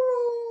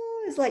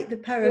 oh, it's like the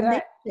power of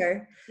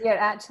nature. You're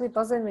actually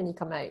buzzing when you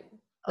come out.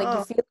 Like,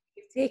 you feel like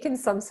you've taken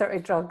some sort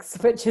of drugs,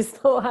 which is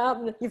not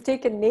happening. You've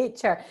taken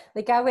nature.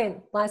 Like, I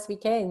went last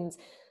weekend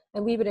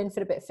and we were in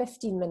for about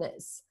 15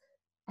 minutes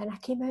and I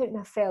came out and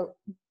I felt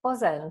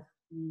buzzing.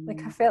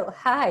 Like, I felt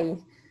high.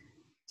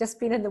 Just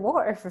being in the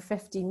water for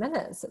 15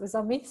 minutes. It was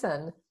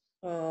amazing.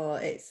 Oh,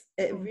 it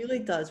really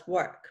does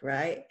work,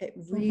 right? It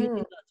really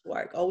does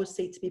work. I always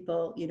say to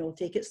people, you know,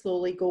 take it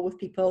slowly, go with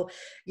people.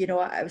 You know,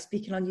 I was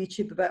speaking on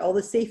YouTube about all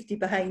the safety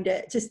behind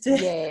it, just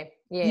to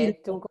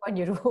don't go on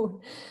your own.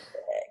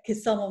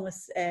 Because someone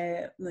was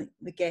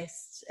the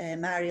guest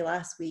Mary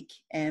last week,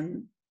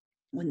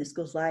 when this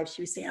goes live,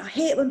 she was saying, I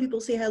hate when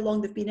people say how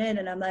long they've been in,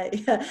 and I'm like,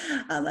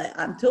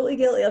 I'm totally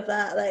guilty of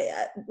that.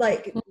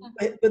 Like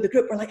with the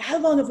group, we're like, how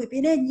long have we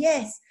been in?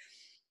 Yes,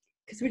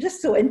 because we're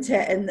just so into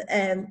it.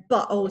 And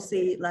but also,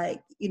 like,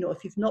 you know,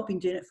 if you've not been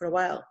doing it for a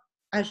while,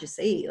 as you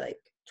say, like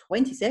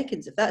 20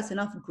 seconds, if that's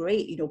enough,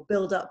 great. You know,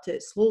 build up to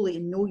it slowly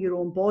and know your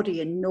own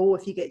body and know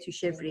if you get too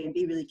shivery and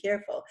be really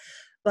careful.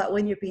 But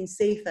when you're being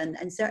safe,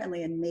 and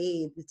certainly in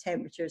May, the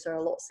temperatures are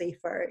a lot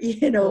safer,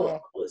 you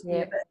know, it's a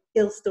bit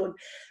hailstone.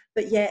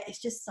 But yeah, it's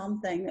just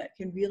something that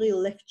can really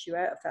lift you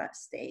out of that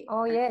state.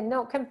 Oh yeah,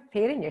 not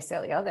comparing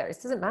yourself to others.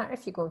 It doesn't matter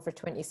if you're going for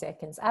 20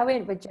 seconds. I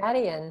went with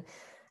Jarian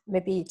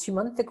maybe 2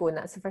 months ago, and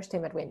that's the first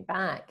time I'd went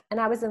back.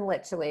 And I was in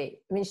literally,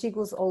 I mean, she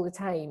goes all the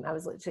time. I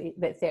was literally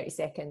about 30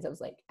 seconds. I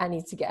was like, I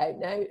need to get out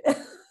now.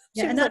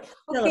 She was like,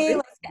 okay,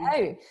 let's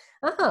get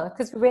out.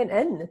 Because we went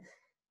in.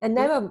 And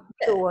now I'm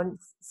so on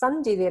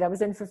Sunday there, I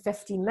was in for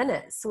 15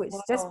 minutes. So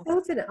it's just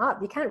building it up.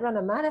 You can't run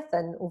a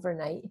marathon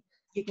overnight.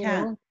 You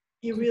can't.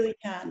 You really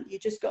can. You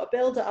just got to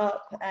build it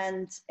up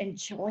and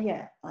enjoy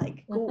it.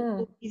 Like,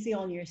 go easy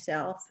on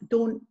yourself.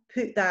 Don't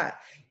put that.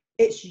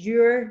 It's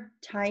your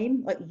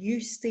time. Like,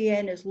 you stay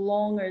in as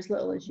long or as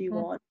little as you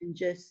want,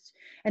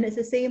 and it's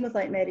the same with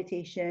like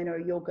meditation or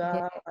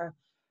yoga or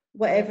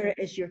whatever it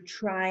is you're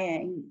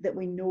trying, that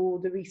we know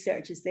the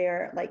research is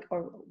there, like,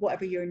 or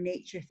whatever your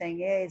nature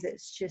thing is.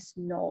 It's just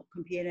not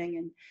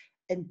comparing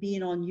and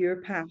being on your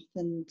path.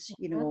 And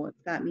you know, if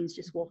that means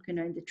just walking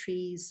around the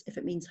trees, if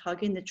it means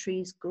hugging the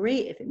trees,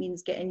 great. If it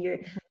means getting your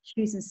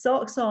shoes and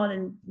socks on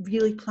and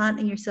really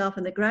planting yourself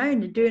in the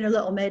ground and doing a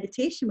little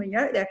meditation when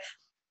you're out there,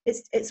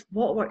 it's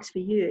what works for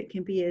you. It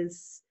can be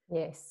as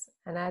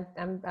and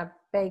I'm a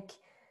big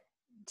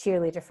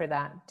cheerleader for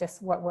that.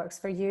 Just what works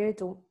for you.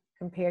 Don't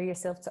compare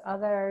yourself to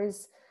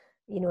others.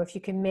 You know, if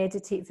you can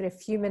meditate for a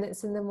few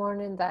minutes in the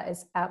morning, that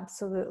is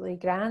absolutely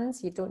grand.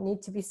 You don't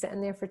need to be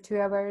sitting there for 2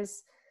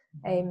 hours.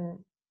 You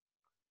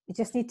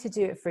just need to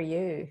do it for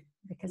you,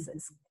 because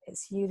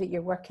it's you that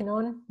you're working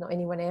on, not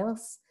anyone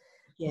else.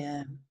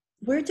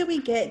 Where do we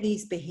get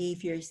these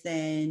behaviors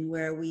then,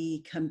 where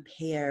we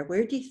compare?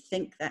 Where do you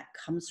think that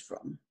comes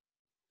from?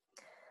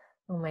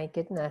 Oh my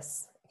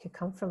goodness, it could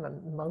come from a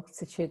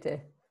multitude of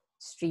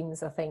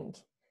streams, I think.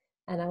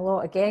 And a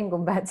lot, again,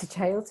 going back to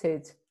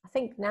childhood, I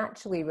think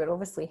naturally we're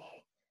obviously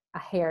a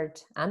herd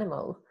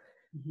animal,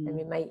 and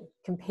we might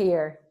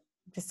compare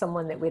to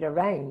someone that we're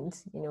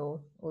around, you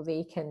know, or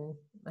they can,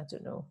 I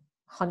don't know,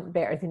 hunt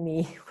better than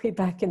me way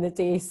back in the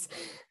days,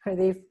 or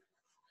they've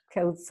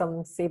killed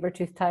some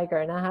saber-toothed tiger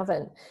and I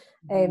haven't.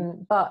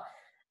 But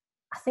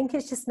I think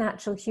it's just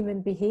natural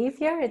human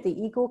behavior. The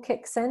ego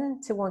kicks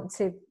in to want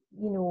to,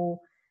 you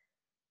know,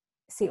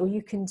 say, oh,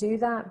 you can do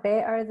that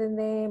better than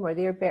them, or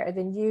they're better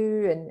than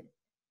you.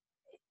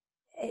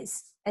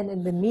 And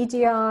in the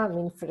media, I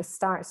mean, for a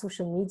start,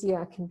 social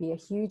media can be a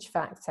huge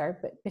factor.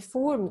 But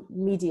before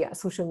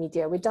social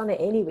media, we've done it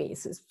anyway.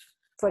 So it's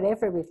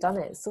forever we've done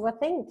it. So I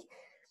think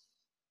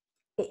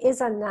it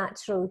is a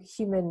natural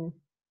human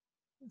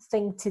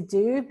thing to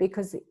do,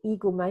 because the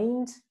ego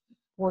mind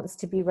wants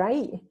to be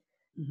right,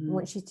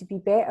 wants you to be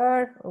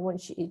better, or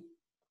wants you to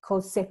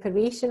cause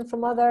separation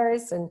from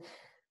others. And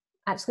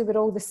actually we're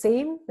all the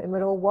same, and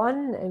we're all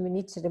one, and we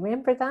need to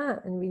remember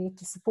that, and we need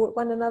to support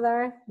one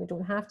another. We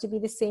don't have to be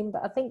the same.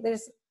 But I think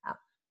I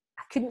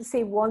couldn't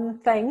say one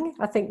thing.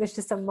 I think there's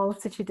just a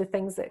multitude of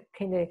things that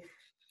kind of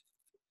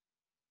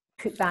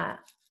put that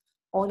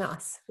on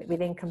us, that we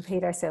then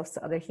compare ourselves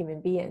to other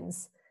human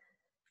beings.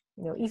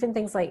 You know, even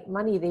things like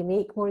money, they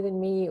make more than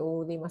me,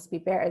 oh, they must be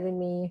better than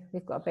me,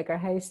 they've got a bigger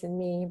house than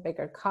me,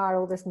 bigger car,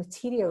 all this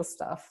material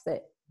stuff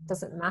that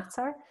doesn't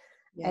matter.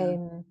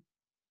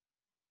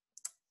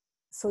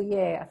 So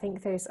yeah, I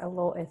think there's a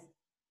lot of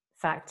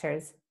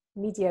factors,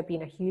 media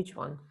being a huge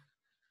one.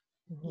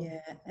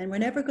 Yeah, and we're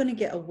never going to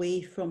get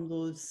away from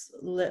those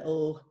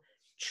little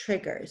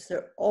triggers.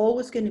 They're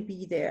always going to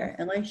be there,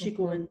 unless you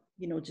go and,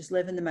 you know, just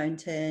live in the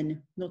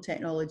mountain, no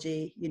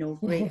technology, you know,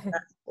 great,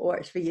 that's what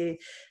works for you,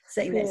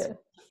 sitting next to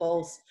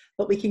falls.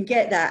 But we can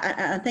get that.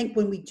 And I think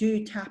when we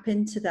do tap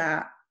into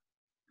that,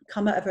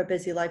 come out of our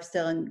busy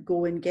lifestyle and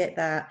go and get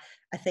that,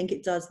 I think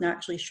it does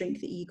naturally shrink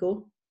the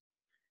ego.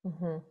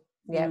 You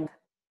know,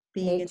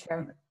 being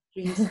nature.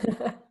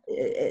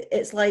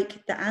 It's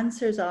like the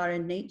answers are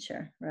in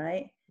nature,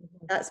 right?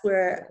 That's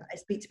where I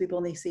speak to people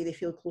and they say they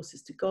feel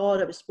closest to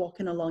God. I was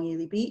walking along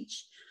Ely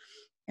Beach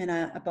and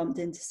I bumped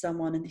into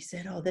someone and they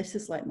said, oh, this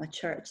is like my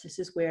church. This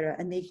is where,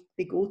 and they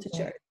go to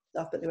church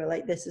stuff, but they were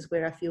like, this is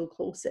where I feel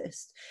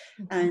closest.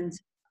 And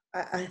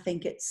I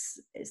think it's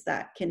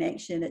that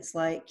connection. It's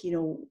like, you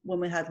know, when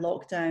we had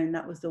lockdown,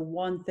 that was the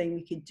one thing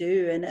we could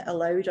do, and it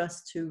allowed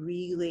us to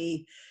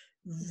really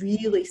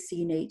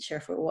see nature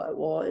for what it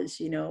was,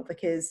 you know,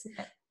 because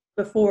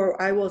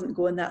before I wasn't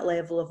going that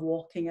level of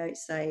walking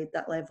outside,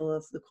 that level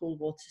of the cold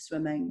water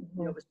swimming,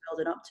 you know, it was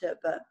building up to it,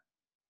 but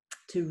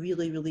to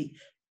really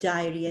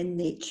diary in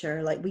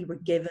nature, like we were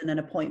given an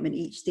appointment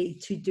each day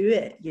to do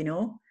it, you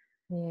know.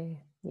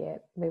 Yeah,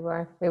 we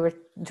were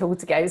told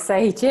to get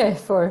outside,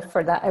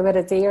 for that hour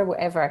a day or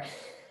whatever.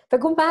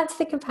 But going back to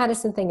the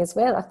comparison thing as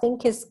well, I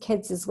think as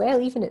kids as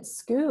well, even at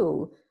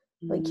school,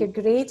 like you're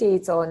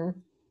graded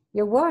on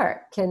your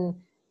work, and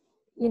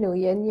you know,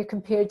 and you're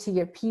compared to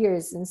your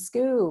peers in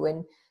school,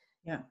 and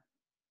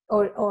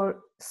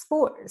or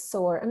sports,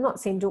 or I'm not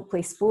saying don't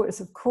play sports,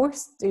 of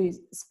course do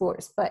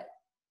sports, but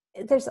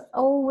there's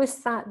always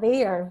that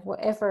there,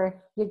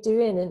 whatever you're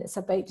doing, and it's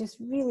about just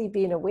really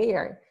being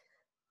aware.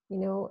 You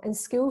know, in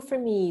school for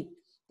me,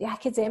 the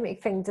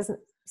academic thing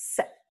doesn't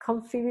sit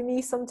comfy with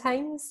me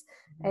sometimes.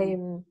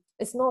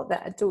 It's not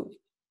that I don't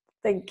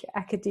think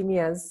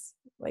academia is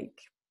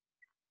like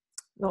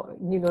not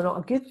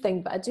a good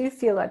thing, but I do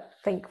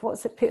think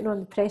what's it putting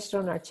on the pressure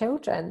on our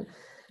children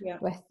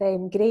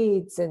with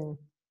grades and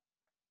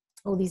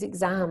all these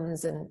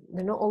exams and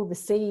they're not all the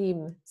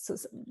same. So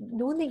it's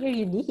knowing that you're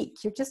unique,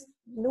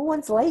 no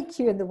one's like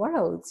you in the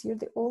world. You're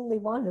the only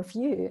one of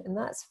you. And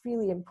that's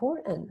really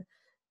important.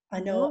 I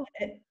know.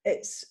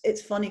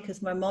 It's funny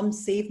because my mum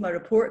saved my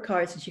report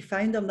cards and she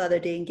found them the other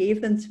day and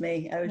gave them to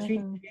me. I was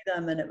reading through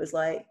them and it was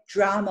like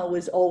drama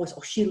was always,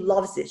 she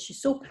loves it.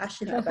 She's so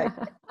passionate about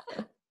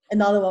it.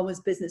 Another one was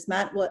business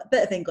well, a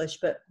bit of English,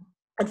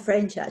 and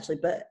French actually,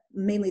 but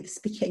mainly the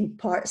speaking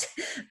parts,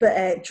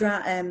 but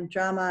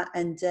drama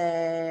and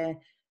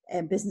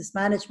business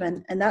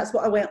management. And that's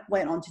what I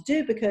went on to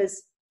do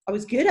because I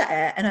was good at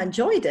it and I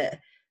enjoyed it.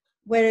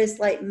 Whereas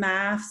like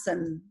maths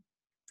and,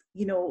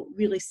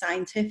 really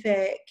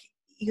scientific,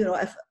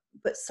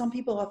 but some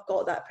people have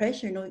got that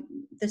pressure,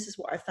 this is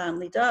what our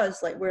family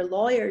does. Like we're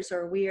lawyers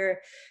or we're,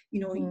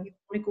 you want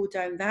to go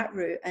down that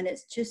route. And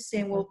it's just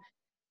saying, well,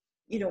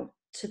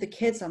 to the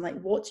kids, I'm like,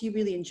 what do you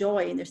really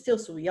enjoy? And they're still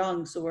so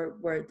young, so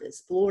we're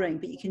exploring,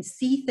 but you can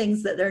see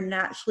things that they're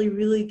naturally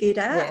really good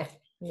at.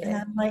 And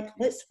I'm like,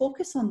 let's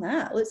focus on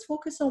that. Let's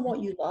focus on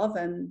what you love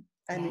and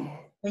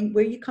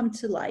where you come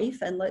to life,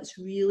 and let's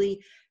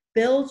really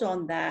build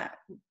on that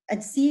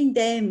and seeing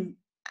them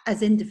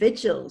as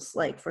individuals,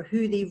 like for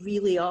who they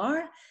really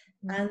are.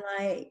 And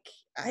like,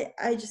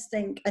 I just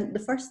think, and the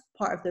first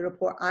part of the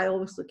report, I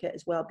always look at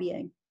as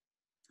well-being.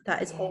 That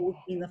has always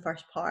been the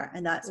first part,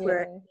 and that's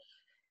where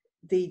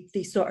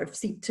they sort of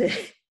seem to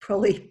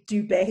probably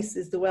do best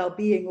is the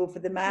well-being over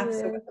the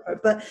maths or whatever.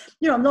 But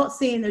I'm not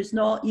saying there's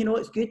not,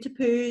 it's good to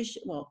push,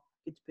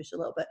 good to push a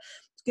little bit,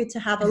 it's good to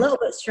have a little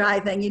bit of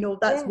striving,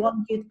 that's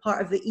one good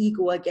part of the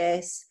ego, I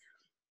guess.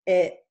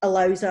 It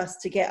allows us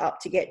to get up,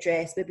 to get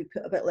dressed, maybe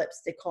put a bit of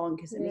lipstick on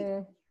because it makes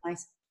it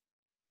nice,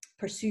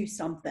 pursue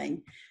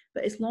something.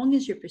 But as long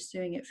as you're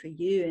pursuing it for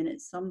you and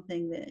it's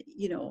something that,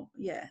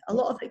 a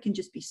lot of it can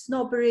just be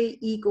snobbery,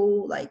 ego,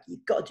 like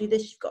you've got to do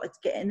this, you've got to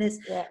get in this.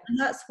 And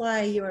that's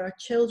why our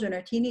children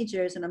are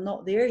teenagers, and I'm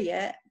not there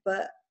yet,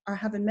 but are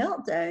having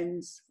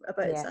meltdowns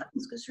about exams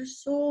because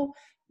there's so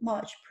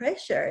much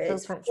pressure.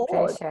 So much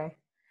pressure.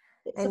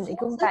 And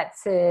going back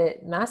to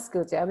maths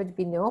school, I would have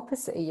been the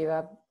opposite of you.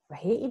 I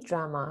hated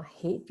drama.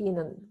 I hate being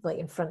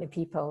in front of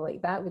people.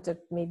 Like that would have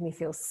made me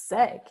feel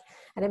sick.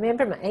 And I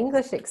remember my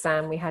English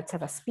exam, we had to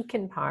have a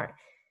speaking part,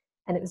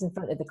 and it was in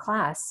front of the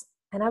class.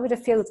 And I would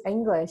have failed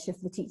English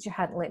if the teacher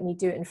hadn't let me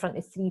do it in front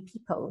of 3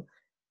 people. I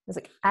was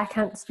like, I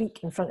can't speak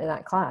in front of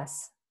that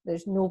class.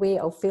 There's no way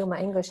I'll fail my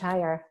English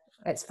higher.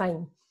 It's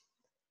fine.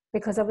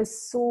 Because I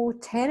was so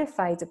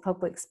terrified of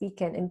public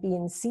speaking and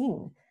being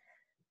seen.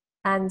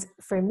 And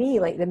for me,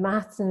 like the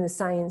maths and the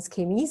science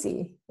came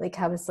easy. Like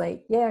I was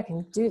like, I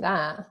can do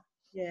that.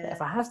 But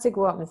if I have to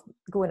go up and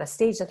go on a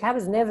stage, like I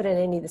was never in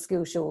any of the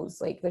school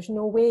shows. Like there's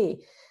no way.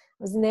 It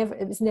was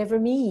never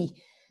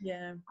me.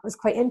 I was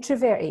quite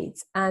introverted.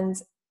 And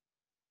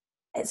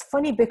it's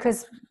funny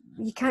because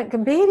you can't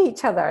compare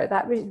each other.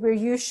 That was where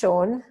you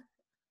shone.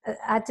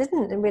 I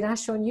didn't. And when I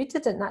shone, you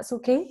didn't. That's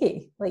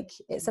okay. Like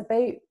it's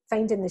about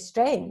finding the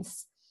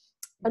strengths.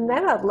 And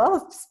now I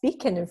love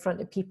speaking in front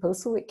of people,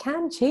 so it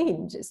can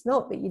change. It's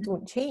not that you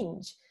don't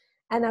change.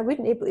 And I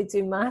wouldn't be able to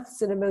do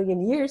maths in a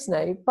million years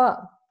now,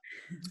 but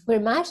where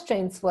my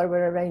strengths were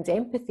around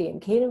empathy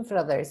and caring for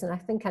others. And I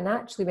think I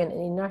naturally went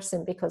into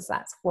nursing because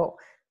that's what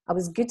I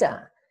was good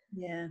at.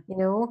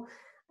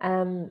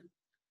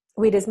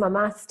 Whereas my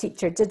maths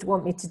teacher did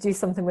want me to do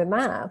something with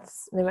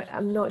maths. Now,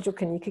 I'm not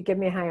joking. You could give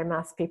me a higher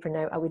maths paper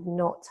now, I would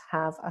not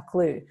have a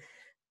clue.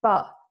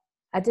 But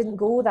I didn't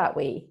go that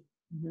way.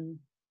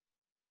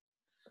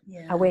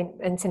 I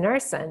went into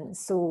nursing.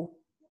 So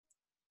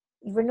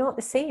we're not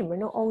the same. We're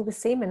not all the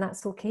same, and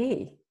that's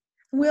okay.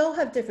 We all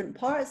have different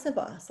parts of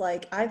us.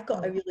 Like I've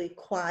got a really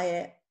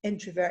quiet,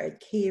 introverted,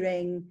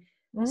 caring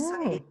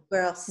side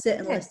where I'll sit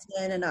and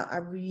listen, and I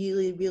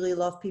really, really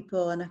love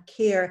people and I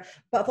care.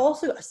 But I've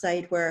also got a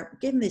side where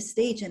give me a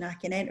stage and I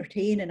can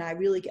entertain, and I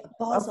really get a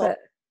buzz off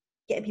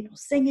getting people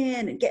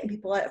singing and getting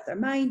people out of their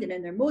mind and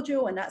in their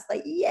mojo. And that's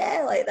like,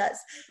 that's,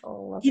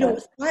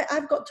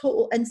 I've got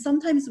total, and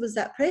sometimes there was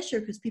that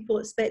pressure because people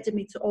expected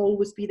me to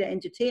always be the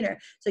entertainer.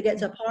 So I get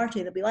to a party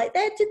and they'll be like, the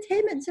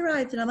entertainment's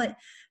arrived. And I'm like,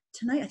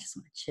 tonight I just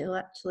want to chill,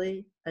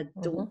 actually. I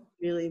don't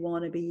really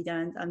want to be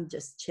down. I'm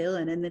just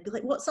chilling. And they'd be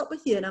like, what's up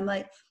with you? And I'm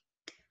like,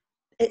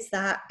 it's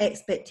that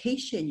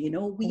expectation,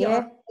 we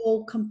are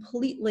all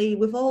completely,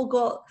 we've all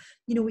got,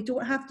 we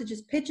don't have to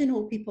just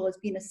pigeonhole people as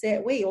being a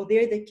set way, or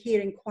they're the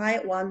caring,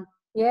 quiet one.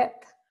 They're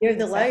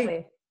the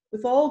loud.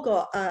 We've all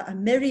got a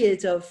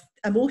myriad of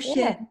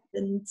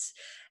emotions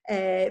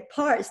and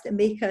parts that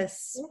make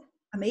us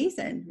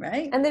amazing,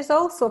 right? And there's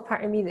also a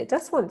part of me that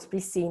does want to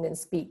be seen and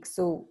speak.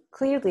 So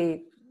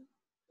clearly,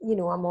 I'm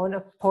on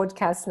a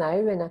podcast now,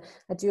 and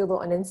I do a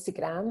lot on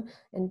Instagram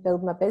and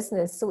build my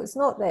business. So it's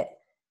not that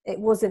it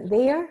wasn't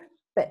there,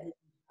 but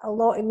a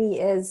lot of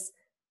me is,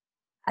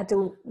 I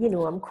don't,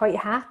 I'm quite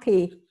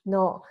happy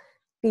not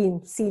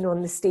being seen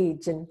on the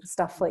stage and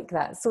stuff like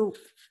that. So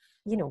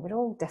you know, we're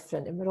all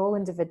different and we're all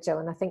individual.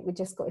 And I think we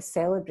just got to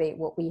celebrate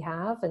what we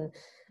have and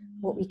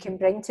what we can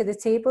bring to the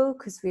table,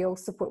 because we all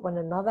support one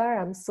another.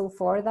 I'm so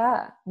for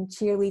that, and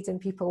cheerleading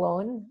people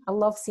on. I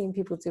love seeing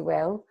people do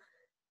well.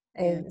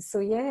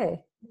 So yeah,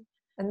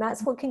 and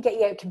that's what can get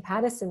you out of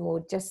comparison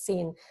mode, just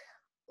saying,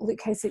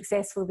 look how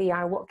successful they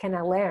are, what can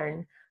I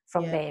learn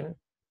from them,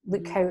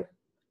 look how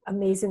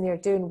amazing they're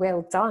doing,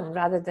 well done,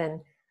 rather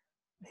than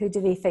who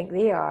do they think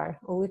they are,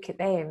 oh look at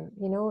them.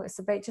 You know, it's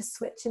about just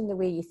switching the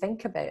way you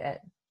think about it.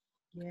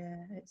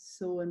 Yeah, it's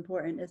so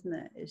important, isn't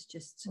it? It's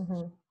just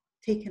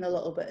taking a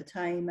little bit of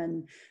time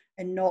and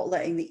not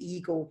letting the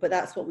ego, but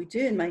that's what we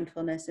do in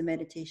mindfulness and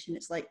meditation.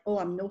 It's like, oh,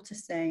 I'm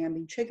noticing I'm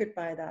being triggered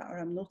by that, or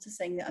I'm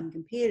noticing that I'm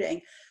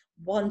comparing,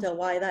 wonder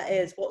why that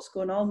is, what's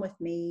going on with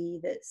me,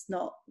 that's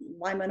not,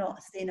 why am I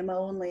not staying in my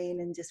own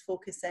lane and just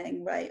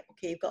focusing, right,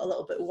 okay, you've got a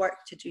little bit of work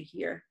to do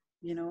here,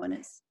 you know. And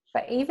it's,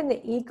 but even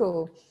the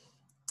ego,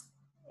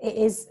 it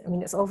is, I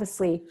mean, it's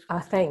obviously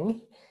a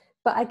thing,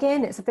 but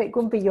again, it's about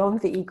going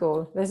beyond the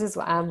ego. This is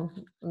what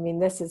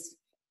this is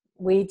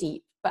way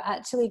deep, but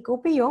actually go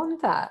beyond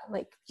that.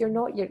 Like, you're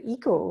not your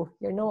ego.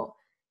 You're not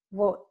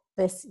what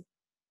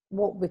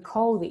we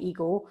call the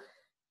ego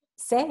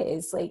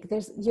says. Like,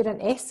 you're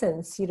an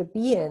essence, you're a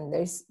being.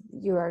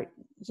 You're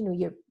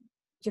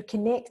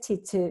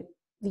connected to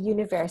the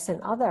universe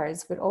and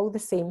others. We're all the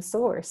same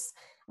source.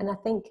 And I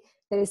think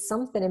there is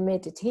something in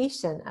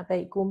meditation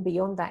about going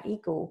beyond that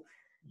ego.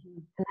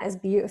 And that is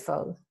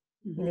beautiful.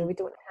 You know, we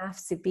don't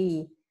have to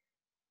be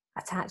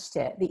attached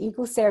to it. The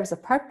ego serves a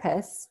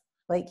purpose.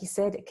 Like you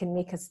said, it can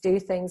make us do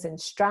things and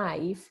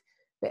strive,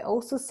 but it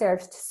also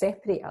serves to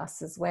separate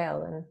us as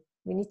well. And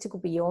we need to go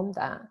beyond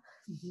that.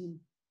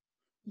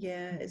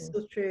 Yeah, it's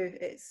so true.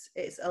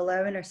 It's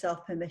allowing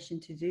ourselves permission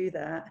to do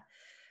that.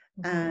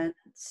 And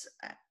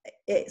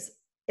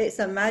it's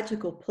a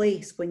magical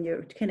place when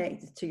you're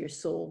connected to your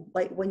soul.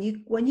 Like when you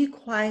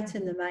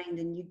quieten the mind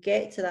and you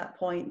get to that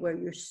point where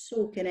you're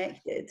so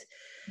connected,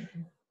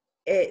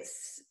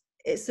 it's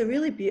a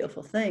really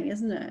beautiful thing,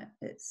 isn't it?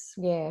 It's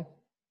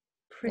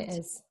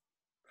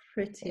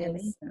pretty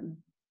amazing.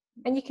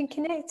 And you can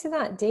connect to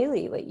that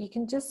daily. Like, you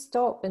can just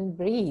stop and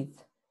breathe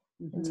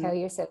and tell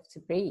yourself to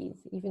breathe.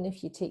 Even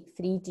if you take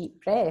 3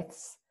 deep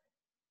breaths,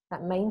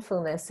 that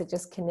mindfulness of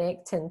just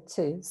connecting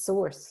to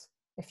source.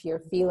 If you're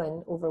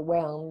feeling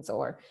overwhelmed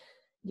or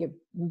your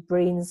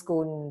brain's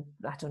going,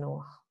 I don't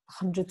know,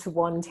 100 to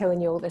 1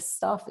 telling you all this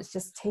stuff, it's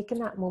just taking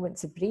that moment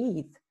to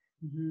breathe.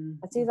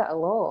 I do that a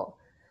lot.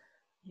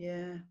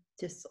 Yeah,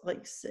 just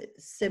like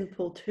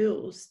simple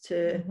tools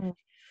to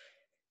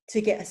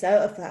get us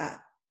out of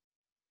that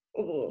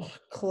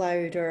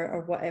cloud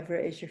or whatever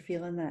it is you're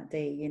feeling that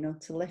day, you know,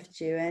 to lift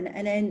you. And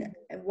then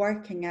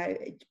working out,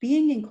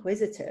 being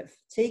inquisitive,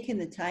 taking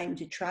the time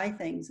to try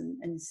things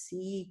and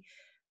see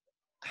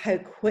how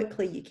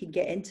quickly you can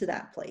get into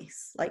that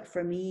place. Like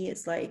for me,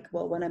 it's like,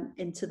 well, when I'm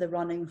into the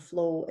running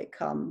flow, it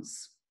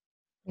comes.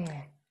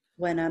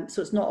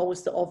 So it's not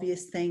always the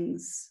obvious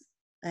things.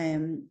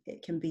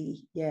 It can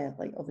be,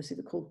 like obviously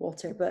the cold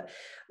water, but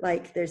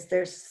like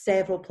there's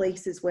several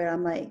places where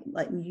I'm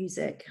like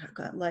music. I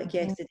got like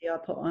yesterday I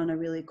put on a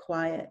really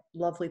quiet,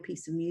 lovely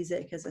piece of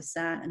music as I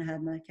sat and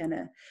had my kind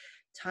of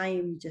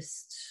time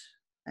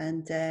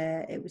and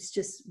it was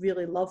just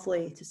really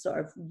lovely to sort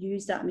of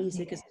use that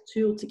music as a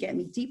tool to get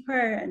me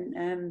deeper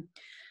and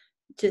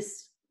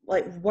just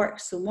like work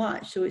so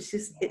much. So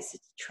it's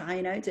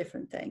trying out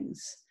different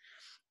things.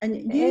 And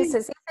it's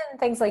even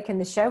things like in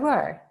the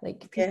shower,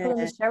 like people in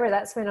the shower,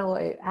 that's when a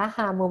lot of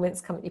aha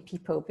moments come to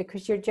people,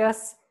 because you're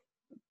just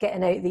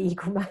getting out the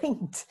ego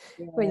mind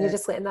when you're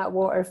just letting that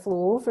water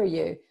flow over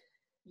you.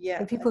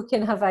 And people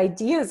can have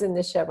ideas in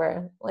the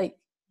shower, like,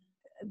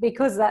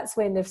 because that's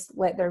when they've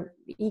let their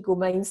ego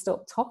mind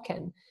stop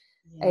talking.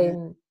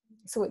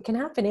 So it can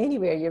happen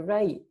anywhere, you're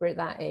right, where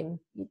that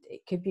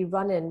it could be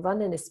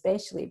running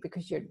especially,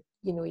 because you're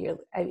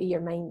out of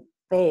your mind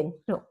then,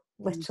 not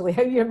literally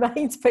out of your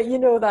mind, but you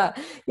know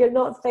that you're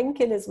not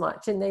thinking as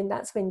much, and then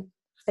that's when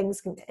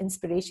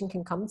inspiration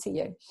can come to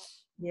you.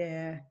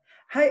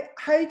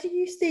 How do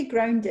you stay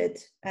grounded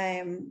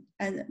and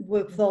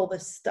with all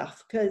this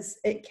stuff? Because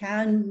it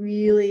can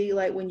really,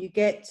 like, when you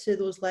get to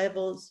those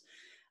levels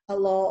a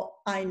lot,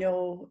 I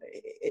know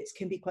it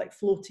can be quite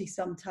floaty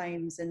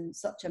sometimes and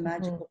such a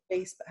magical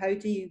place, but how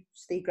do you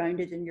stay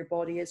grounded in your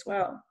body as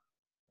well?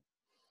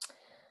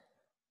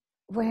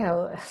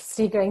 Well,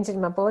 stay grounded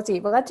in my body.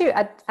 Well, I do.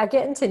 I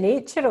get into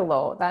nature a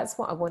lot. That's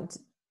what I want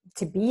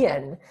to be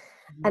in.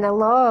 And I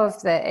love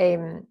that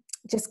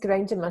just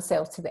grounding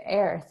myself to the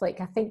earth.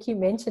 Like, I think you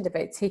mentioned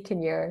about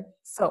taking your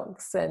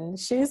socks and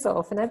shoes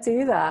off. And I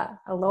do that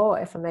a lot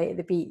if I'm out at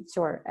the beach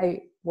or out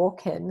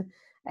walking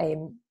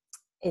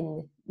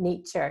in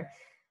nature.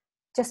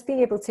 Just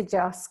being able to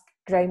just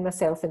ground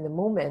myself in the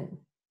moment.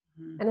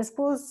 And I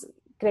suppose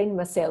ground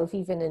myself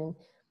even in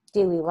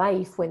daily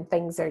life when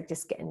things are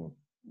just getting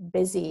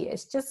busy.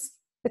 It's just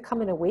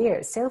becoming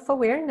aware,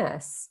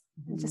 self-awareness.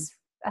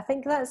 I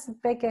think that's the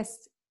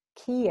biggest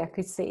key I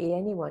could say to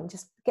anyone.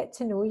 Just get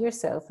to know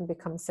yourself and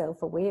become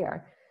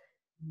self-aware.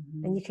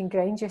 and you can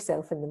ground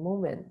yourself in the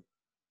moment.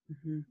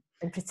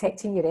 And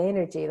protecting your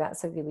energy,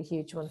 that's a really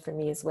huge one for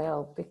me as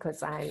well,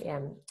 because I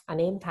am an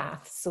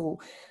empath, so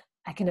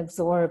I can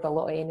absorb a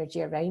lot of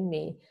energy around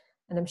me.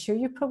 And I'm sure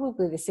you're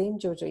probably the same,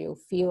 Georgia. You'll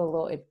feel a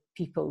lot of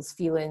people's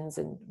feelings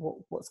and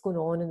what's going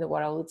on in the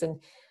world, and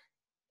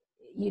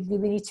you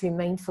really need to be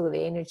mindful of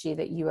the energy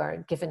that you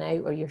are giving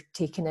out or you're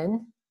taking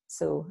in.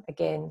 So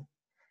again,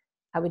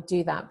 I would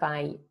do that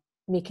by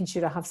making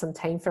sure I have some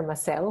time for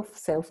myself,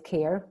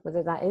 self-care,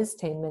 whether that is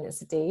 10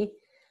 minutes a day,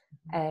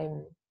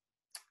 and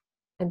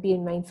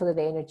being mindful of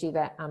the energy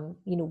that I'm,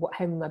 you know,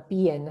 how am I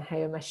being, how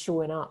am I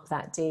showing up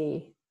that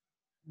day,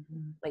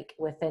 like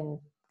within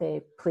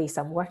the place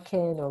I'm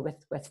working or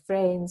with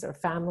friends or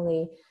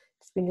family.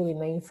 Just being really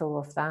mindful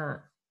of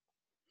that.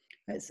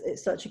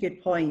 It's such a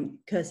good point,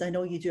 because I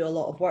know you do a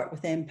lot of work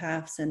with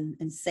empaths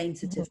and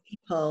sensitive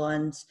people,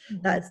 and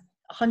that's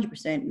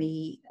 100%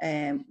 me.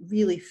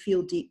 Really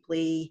feel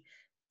deeply,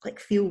 like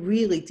feel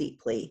really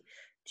deeply.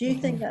 Do you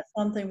think that's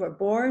something we're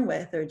born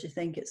with, or do you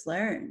think it's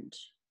learned?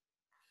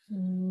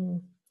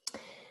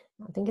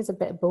 I think it's a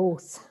bit of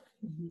both.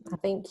 I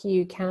think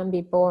you can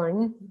be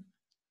born,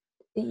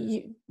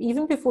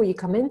 even before you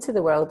come into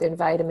the world, the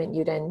environment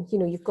you're in, you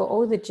know, you've got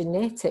all the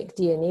genetic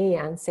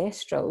DNA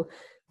ancestral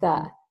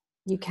that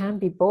you can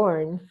be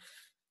born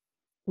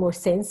more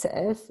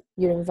sensitive.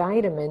 Your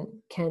environment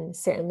can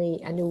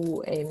certainly, I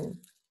know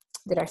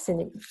there are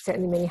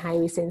certainly many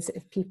highly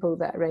sensitive people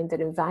that around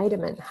their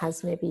environment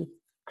has maybe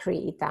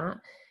created that.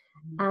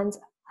 And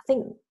I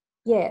think,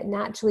 yeah,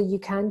 naturally you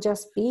can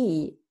just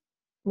be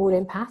more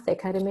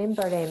empathic. I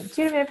remember,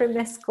 do you remember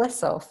Miss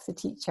Glissoff, the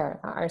teacher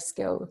at our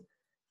school?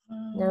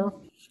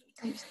 No?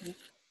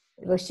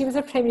 Well, she was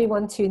a primary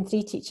 1, 2 and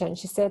 3 teacher, and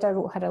she said I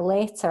wrote her a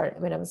letter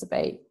when I was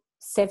about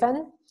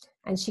 7,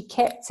 and she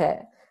kept it.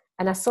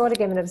 And I saw it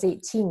again when I was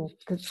 18,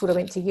 before I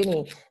went to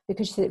uni,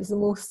 because she said it was the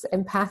most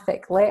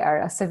empathic letter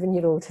a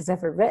 7-year-old has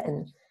ever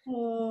written.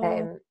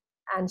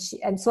 And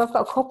so I've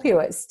got a copy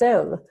of it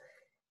still.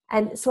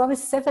 And so I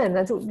was 7,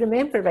 I don't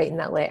remember writing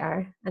that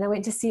letter. And I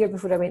went to see her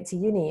before I went to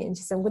uni, and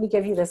she said, I'm going to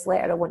give you this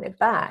letter, I want it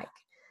back.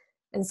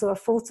 And so I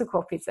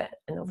photocopied it,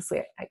 and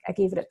obviously I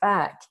gave it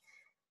back.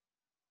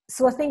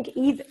 So I think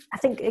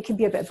it can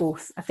be a bit of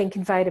both. I think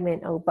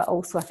environmental, but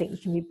also I think you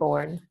can be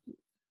born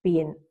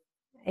being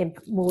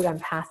more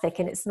empathic.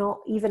 And it's not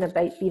even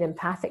about being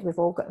empathic. We've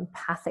all got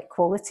empathic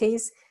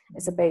qualities.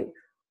 It's about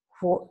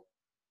what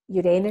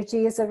your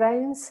energy is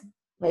around.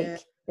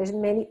 Like there's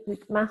many,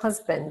 like my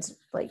husband,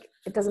 like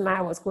it doesn't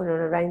matter what's going on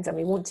around him,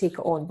 he won't take it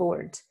on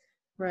board.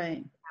 Right.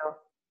 You know?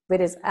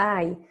 Whereas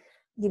I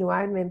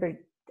remember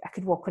I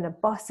could walk on a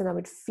bus and I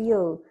would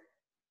feel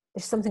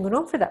there's something going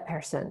on for that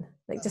person,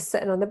 like just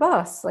sitting on the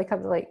bus, like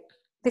I'm like,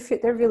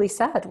 they're really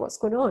sad, what's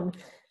going on?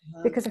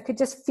 Because I could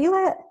just feel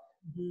it.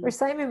 Where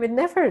Simon would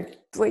never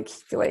like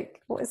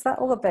what is that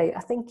all about?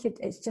 I think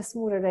it's just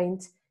more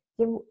around,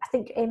 I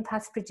think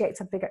empaths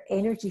project a bigger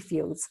energy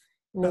fields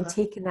and then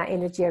taking that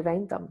energy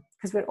around them,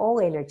 because we're all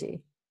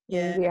energy.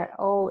 Yeah, we are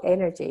all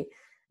energy.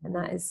 And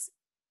that is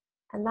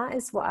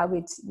what I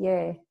would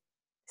say,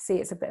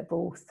 it's a bit of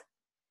both.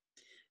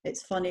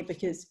 It's funny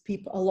because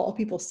a lot of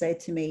people said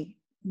to me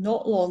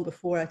not long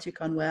before I took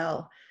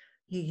Unwell,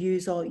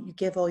 you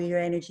give all your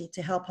energy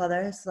to help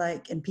others,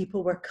 and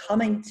people were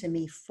coming to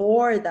me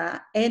for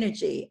that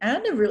energy. And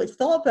I never really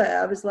thought about it.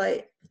 I was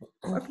like,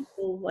 what are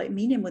people like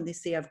meaning when they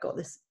say I've got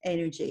this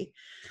energy?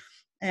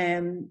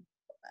 And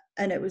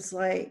it was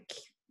like,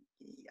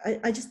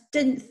 I just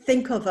didn't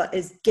think of it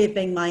as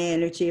giving my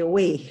energy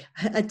away.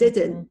 I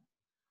didn't.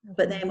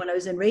 But then when I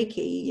was in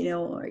Reiki,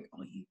 like,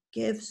 oh, you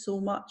give so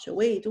much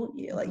away, don't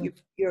you? Like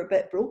you're a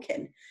bit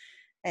broken.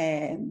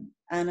 And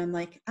I'm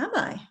like, am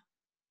I?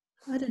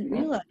 I didn't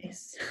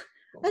realize.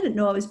 I didn't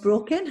know I was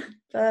broken,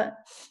 but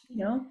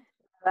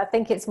I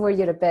think it's more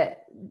you're a bit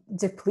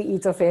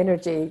depleted of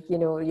energy.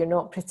 You're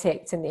not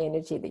protecting the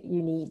energy that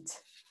you need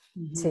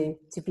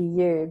to be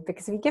you.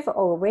 Because if you give it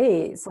all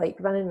away, it's like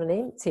running on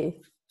empty,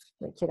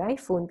 like your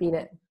iPhone being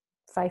at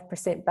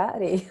 5%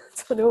 battery.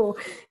 I don't know.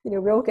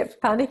 We all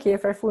get panicky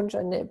if our phone's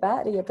running out of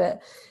battery a bit.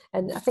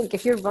 And I think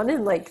if you're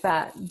running like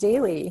that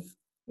daily,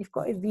 you've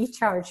got to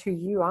recharge who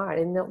you are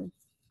and not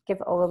give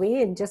it all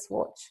away and just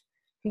watch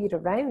who you're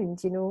around,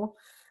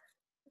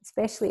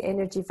 especially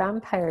energy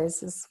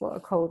vampires is what I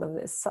call them,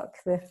 that suck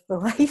the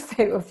life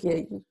out of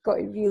you. You've got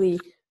to really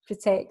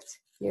protect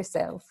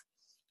yourself.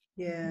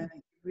 Yeah,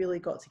 you really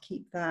got to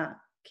keep that,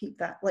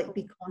 like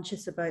be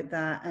conscious about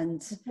that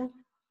and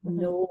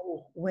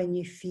know when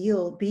you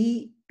feel,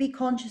 be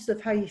conscious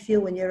of how you feel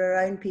when you're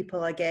around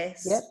people, I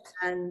guess. Yep.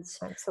 And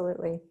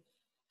absolutely.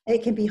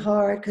 It can be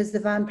hard because the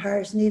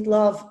vampires need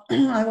love.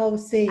 I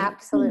always say,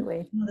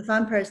 absolutely, the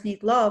vampires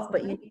need love,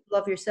 but you need to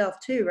love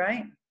yourself too,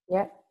 right?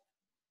 Yeah,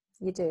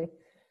 you do.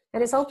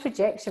 And it's all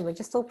projection. We're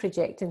just all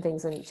projecting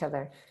things on each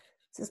other.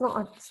 So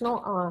it's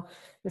not a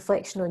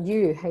reflection on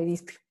you, how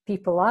these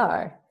people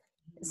are.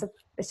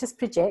 It's just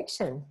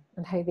projection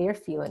and how they're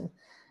feeling.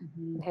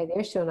 and how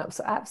they're showing up.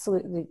 So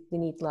absolutely they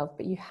need love,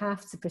 but you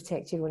have to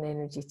protect your own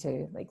energy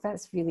too. Like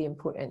that's really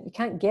important. You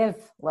can't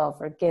give love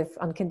or give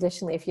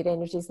unconditionally if your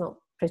energy is not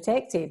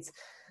protected,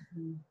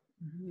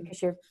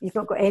 because you've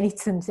not got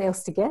anything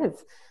else to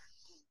give.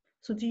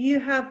 So do you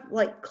have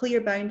like clear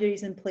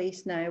boundaries in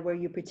place now where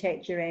you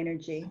protect your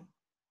energy?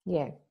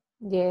 Yeah.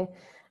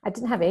 I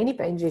didn't have any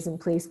boundaries in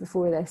place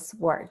before this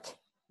work.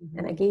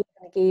 And I gave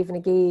and I gave and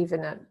I gave,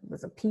 and I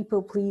was a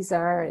people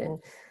pleaser and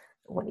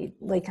wanted,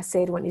 like I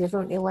said, wanted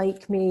everyone to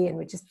like me and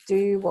would just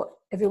do what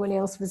everyone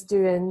else was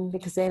doing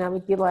because then I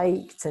would be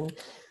liked. And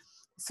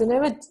so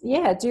now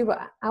I do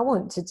what I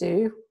want to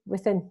do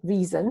within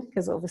reason,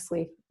 because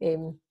obviously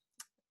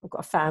I've got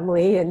a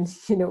family and,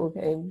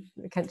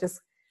 I can't just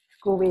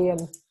go away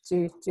and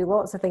do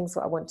lots of things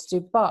what I want to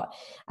do. But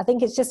I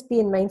think it's just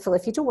being mindful.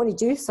 If you don't want to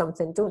do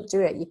something, don't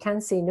do it. You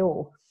can say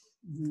no.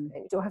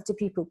 You don't have to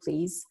people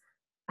please.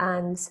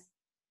 And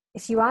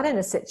if you are in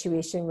a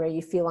situation where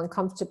you feel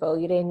uncomfortable,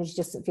 your energy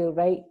doesn't feel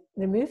right,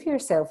 remove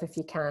yourself if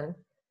you can,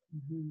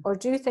 or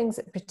do things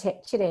that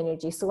protect your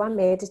energy. So I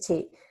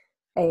meditate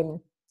in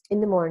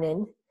the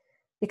morning,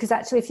 because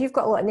actually if you've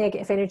got a lot of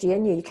negative energy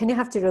in you, you kind of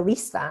have to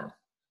release that.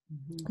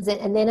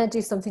 And then I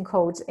do something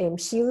called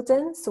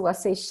shielding. So I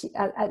say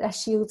I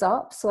shield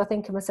up. So I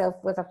think of myself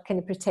with a kind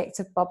of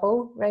protective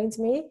bubble around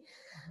me.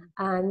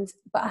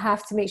 But I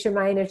have to make sure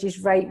my energy is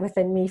right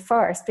within me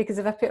first, because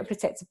if I put a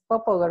protective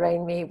bubble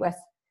around me with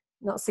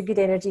not so good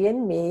energy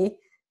in me,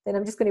 then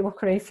I'm just going to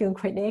walk around feeling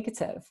quite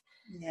negative.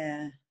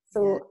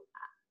 So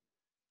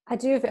I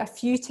do have a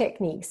few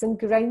techniques, and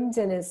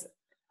grounding is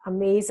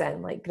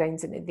amazing, like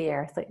grounding to the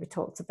earth, like we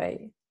talked about,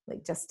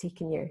 like just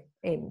taking your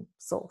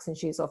socks and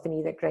shoes off and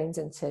either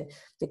grounding to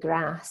the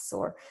grass,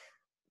 or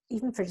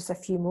even for just a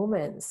few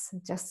moments,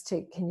 just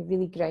to can you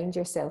really ground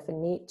yourself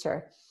in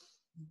nature.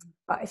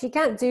 But if you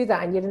can't do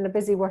that and you're in a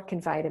busy work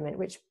environment,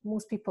 which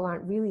most people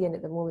aren't really in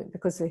at the moment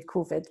because of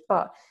COVID,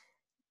 but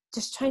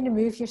just trying to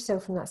move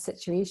yourself from that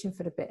situation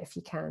for a bit if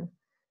you can.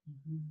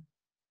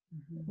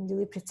 And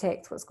really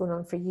protect what's going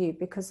on for you,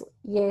 because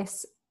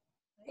yes,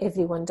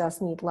 everyone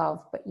does need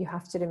love, but you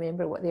have to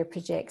remember what they're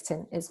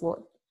projecting is what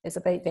is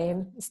about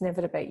them. It's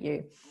never about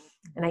you.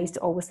 And I used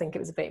to always think it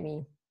was about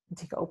me and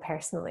take it all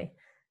personally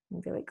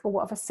and be like, oh,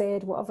 what have I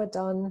said? What have I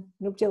done?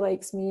 Nobody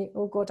likes me.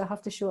 Oh God, I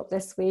have to show up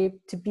this way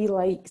to be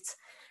liked.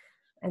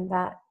 And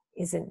that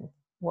isn't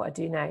what I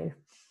do now.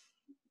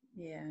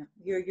 Yeah,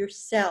 you're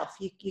yourself.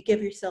 You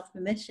give yourself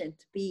permission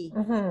to be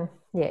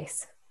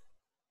yes,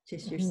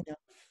 just yourself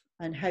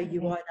and how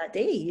you are that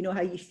day,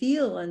 how you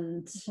feel.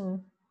 And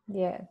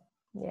yeah.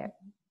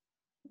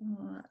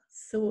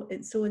 Oh,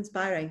 it's so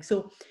inspiring.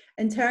 So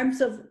in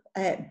terms of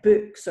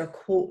books or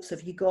quotes,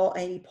 have you got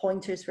any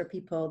pointers for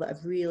people that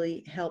have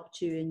really helped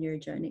you in your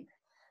journey?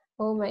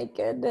 Oh my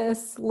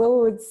goodness,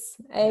 loads.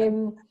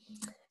 Well,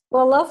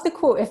 I love the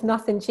quote, if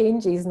nothing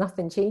changes,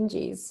 nothing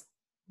changes,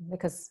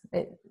 because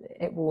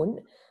it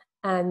won't.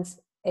 And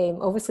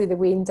obviously the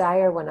Wayne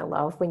Dyer one I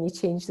love, when you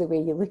change the way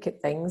you look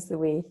at things, the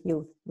way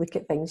you look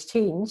at things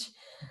change.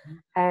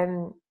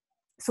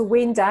 So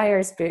Wayne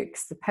Dyer's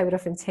books, The Power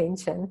of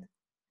Intention,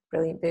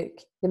 brilliant book.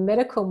 The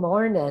Miracle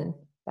Morning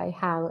by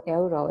Hal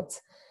Elrod.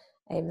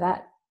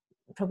 That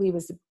probably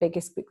was the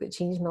biggest book that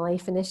changed my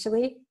life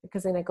initially,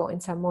 because then I got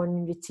into a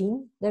morning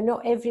routine. Now,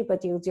 not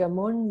everybody will do a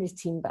morning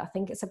routine, but I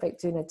think it's about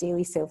doing a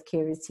daily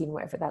self-care routine,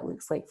 whatever that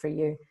looks like for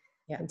you,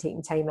 and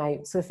taking time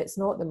out. So if it's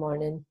not the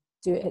morning,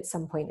 do it at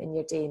some point in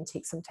your day and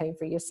take some time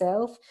for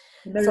yourself.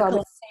 The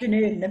miracle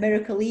afternoon, the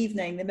miracle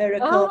evening, the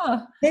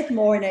miracle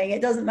mid-morning,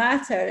 it doesn't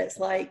matter. It's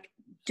like,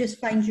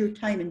 just find your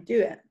time and do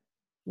it.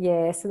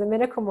 Yeah, so The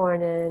Miracle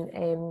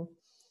Morning,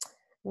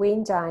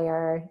 Wayne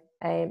Dyer,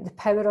 The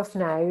Power of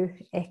Now,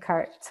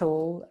 Eckhart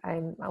Tolle.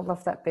 I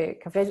love that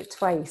book. I've read it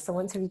twice. I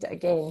want to read it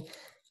again,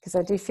 because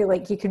I do feel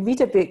like you can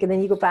read a book and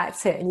then you go back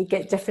to it and you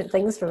get different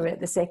things from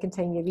it the second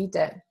time you read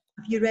it.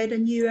 Have you read A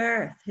New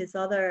Earth, his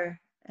other...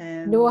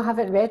 No, I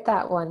haven't read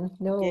that one.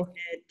 No.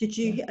 Have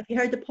you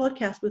heard the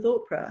podcast with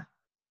Oprah?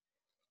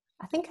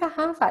 I think I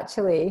have,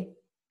 actually.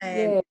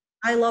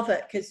 I love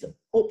it because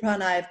Oprah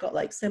and I have got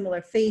like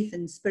similar faith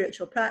and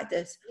spiritual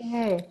practice.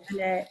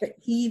 But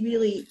he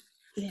really,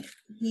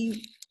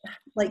 he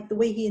like the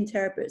way he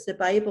interprets the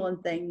Bible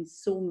and things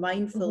so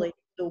mindfully,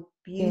 so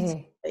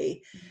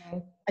beautifully.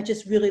 I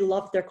just really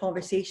loved their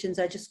conversations.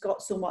 I just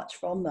got so much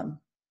from them.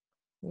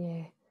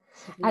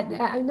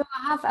 I know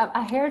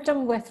I heard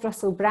them with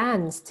Russell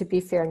Brand, to be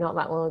fair, not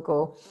that long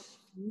ago.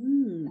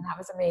 And that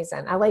was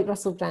amazing. I like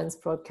Russell Brand's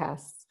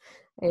podcasts.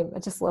 I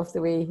just love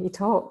the way he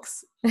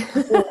talks.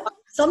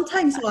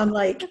 Sometimes I'm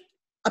like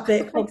a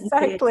bit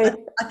complicated.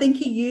 Exactly. I think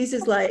he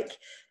uses like,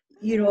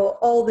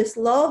 all this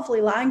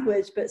lovely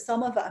language, but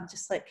some of it I'm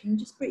just like, can you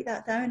just break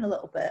that down a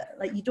little bit?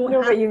 Like, you don't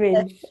know have what you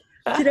mean.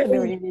 You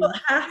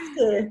don't have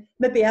to.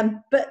 Maybe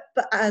but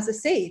as I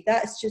say,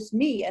 that's just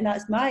me, and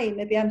that's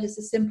maybe I'm just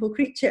a simple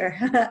creature.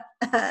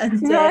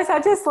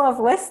 I just love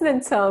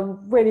listening to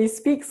him when he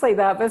speaks like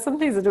that, but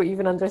sometimes I don't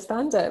even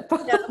understand it.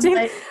 But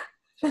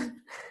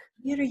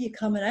where are you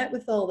coming out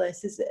with all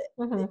this? Is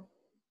it?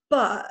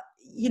 But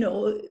you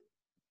know,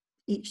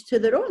 each to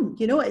their own,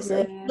 you know, it's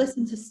like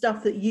listen to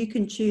stuff that you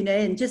can tune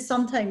in. Just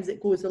sometimes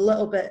it goes a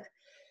little bit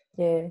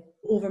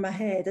over my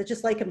head. I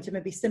just like him to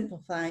maybe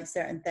simplify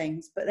certain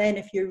things. But then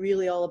if you're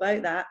really all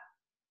about that,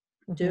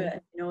 do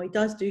it. You know, he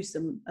does do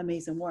some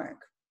amazing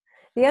work.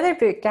 The other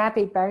book,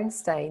 Gabby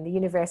Bernstein, The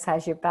Universe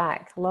Has Your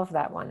Back, love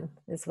that one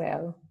as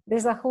well.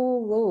 There's a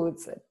whole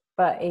loads,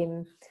 but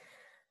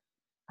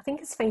I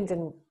think it's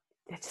finding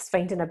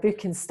a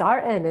book and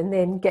starting, and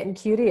then getting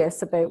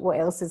curious about what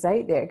else is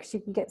out there, because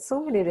you can get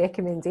so many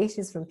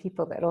recommendations from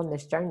people that are on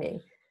this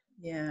journey.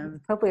 Yeah,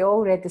 You've probably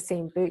all read the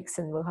same books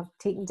and will have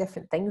taken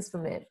different things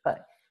from it,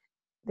 but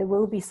there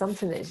will be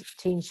something that's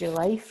changed your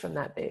life from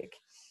that book.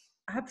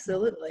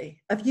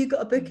 Absolutely. Have you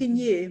got a book in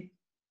you?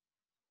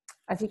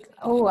 Have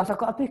I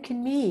got a book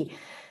in me?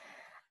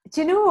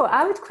 Do you know,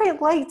 I would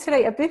quite like to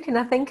write a book, and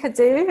I think I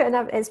do, and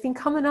it's been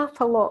coming up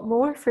a lot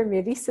more for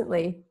me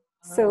recently.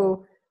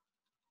 So,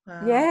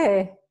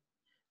 yeah.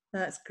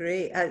 That's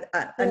great. I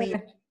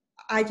mean,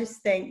 I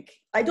just think,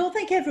 I don't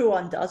think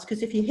everyone does,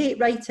 because if you hate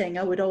writing,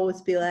 I would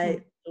always be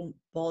like, don't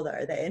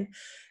bother then.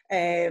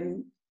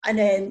 And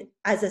then,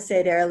 as I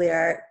said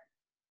earlier,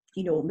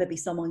 you know, maybe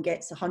someone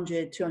gets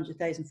 100,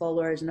 200,000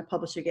 followers and a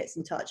publisher gets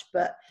in touch,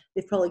 but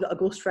they've probably got a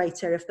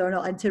ghostwriter if they're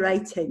not into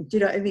writing. Do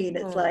you know what I mean?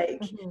 It's like,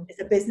 it's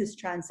a business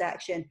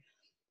transaction.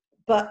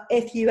 But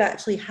if you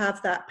actually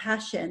have that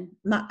passion,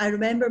 I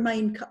remember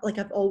mine, like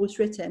I've always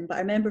written, but I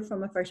remember from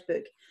my first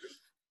book,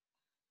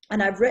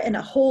 and I've written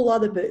a whole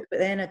other book, but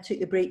then I took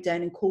the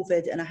breakdown in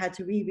COVID and I had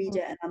to reread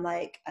it. And I'm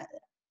like,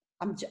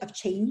 I've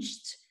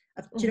changed.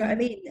 Do you know what I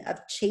mean?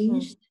 I've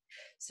changed.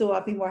 So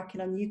I've been working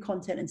on new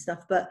content and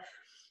stuff, but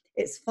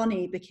it's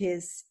funny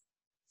because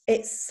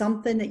it's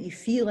something that you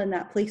feel in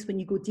that place when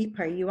you go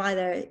deeper. You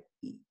either,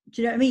 do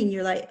you know what I mean?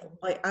 You're like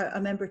I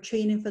remember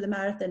training for the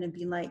marathon and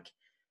being like,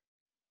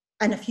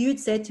 and if you had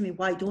said to me,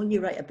 why don't you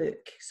write a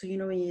book? So, you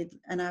know,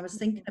 and I was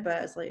thinking about it,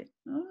 I was like,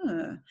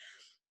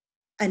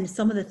 and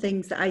some of the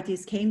things, the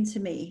ideas came to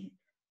me,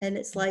 and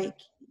it's like,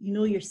 you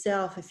know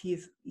yourself, if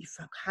you've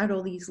had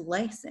all these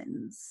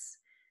lessons,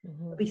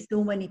 there'll be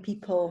so many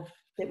people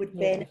that would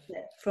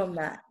benefit from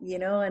that, you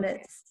know, and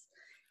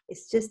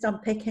it's just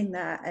unpicking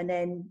that and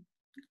then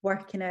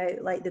working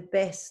out like the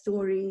best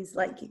stories,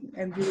 like,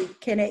 and really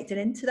connecting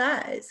into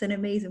that. It's an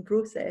amazing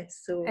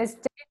process. So it's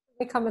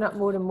definitely coming up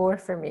more and more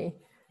for me.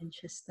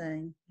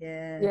 Interesting.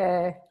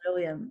 Yeah.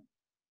 Brilliant.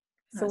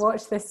 So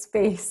watch this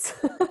space.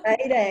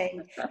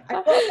 Exciting.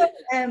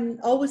 I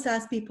always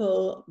ask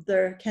people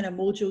their kind of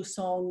mojo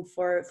song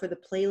for the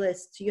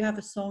playlist. Do you have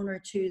a song or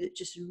two that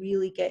just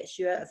really gets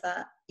you out of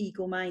that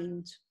ego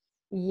mind?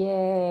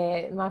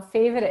 Yeah, my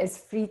favourite is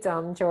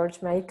Freedom,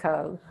 George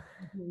Michael.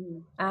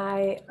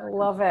 I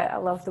love it. I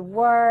love the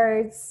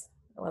words.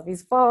 I love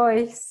his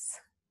voice.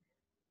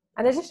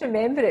 And I just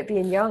remember it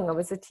being young. I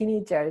was a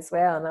teenager as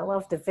well, and I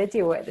loved the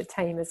video at the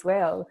time as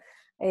well.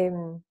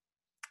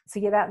 So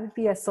yeah, that would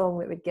be a song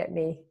that would get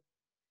me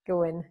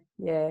going.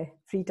 Yeah,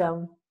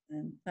 Freedom.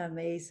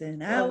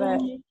 Amazing. I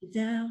won't let you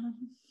down.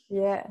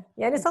 Yeah,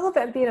 and it's all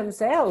about being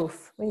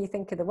himself when you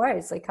think of the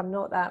words. Like, I'm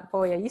not that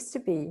boy I used to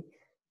be.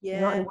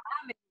 Yeah.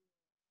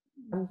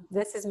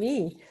 This is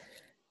me.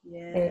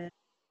 Yeah.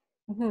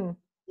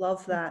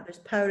 Love that. There's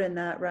power in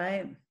that,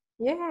 right?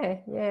 Yeah,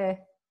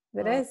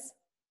 there is.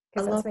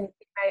 Because that's when he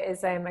came out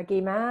as a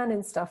gay man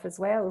and stuff as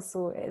well.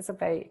 So it's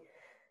about,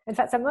 in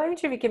fact, I'm not even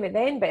sure if he came out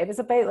then, but it was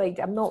about like,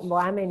 I'm not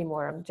Wham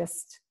anymore. I'm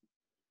just,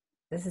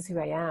 this is who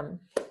I am.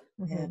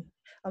 Yeah.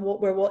 And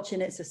what we're watching,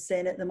 It's a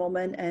Sin at the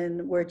moment,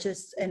 and we're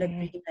just in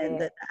agreement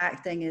that the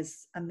acting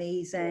is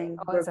amazing.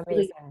 It's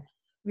amazing.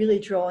 Really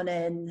drawn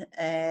in.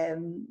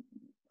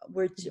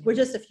 We're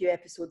just a few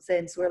episodes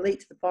in, so we're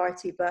late to the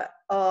party, but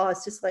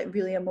it's just like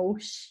really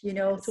emotional, you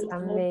know. It's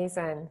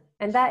amazing.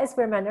 And that is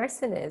where my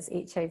nursing is,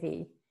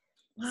 HIV.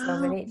 Wow. So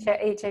I'm an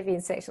HIV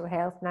and sexual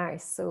health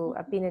nurse. So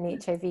I've been in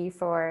HIV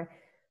for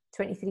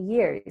 23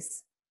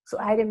 years. So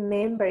I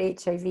remember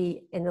HIV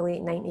in the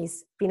late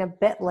 90s being a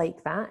bit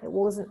like that. It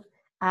wasn't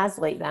as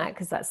like that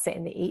because that's set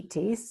in the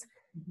 80s.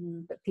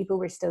 But people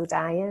were still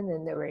dying,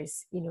 and there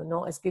was, you know,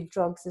 not as good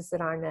drugs as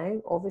there are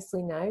now.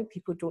 Obviously now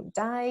people don't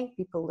die,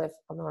 people live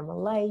a normal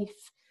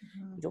life.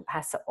 You don't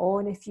pass it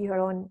on if you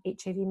are on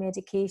HIV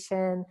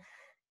medication.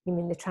 I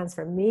mean, the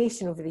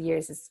transformation over the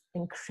years is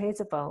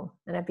incredible,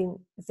 and I've been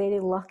very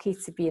lucky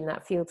to be in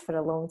that field for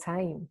a long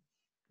time.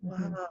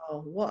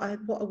 Wow, what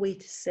a way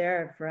to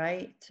serve,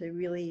 right? To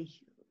really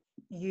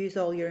use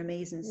all your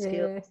amazing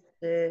skills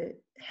to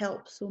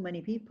help so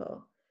many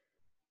people.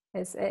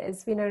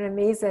 It's been an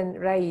amazing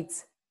ride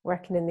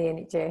working in the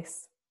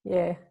NHS.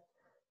 Yeah.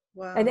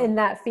 Wow. And in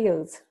that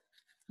field.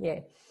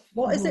 Yeah.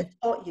 What has it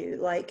taught you?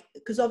 Like,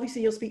 because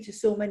obviously you'll speak to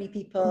so many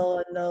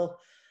people and they'll,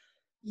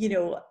 you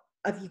know,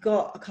 have you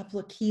got a couple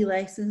of key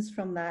lessons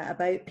from that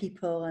about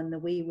people and the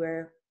way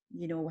we're,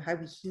 you know, how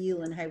we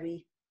heal and how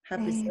we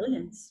have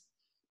resilience?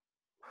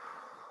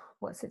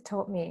 What's it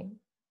taught me?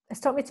 It's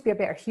taught me to be a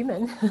better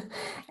human.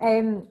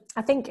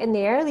 I think in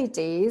the early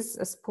days,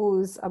 I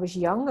suppose I was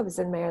young. I was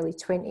in my early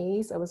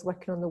 20s. I was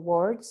working on the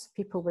wards.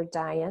 People were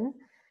dying.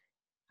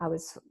 I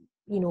was,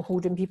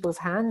 holding people's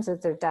hands as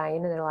they're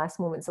dying in their last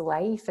moments of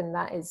life. And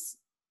that is,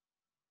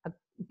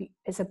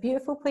 it's a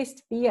beautiful place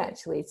to be,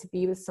 actually, to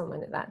be with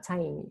someone at that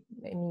time.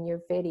 I mean,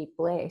 you're very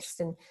blessed,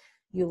 and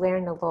you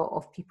learn a lot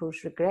of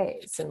people's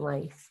regrets in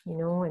life,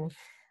 and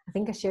I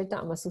think I shared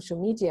that on my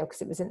social media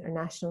because it was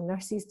International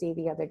Nurses Day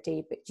the other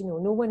day, but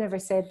no one ever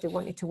said they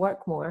wanted to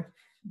work more.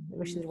 They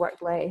wish they'd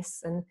worked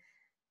less, and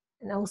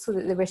also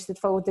that they wish they'd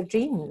followed their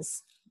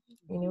dreams,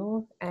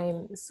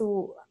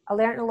 so I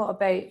learned a lot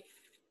about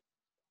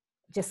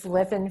just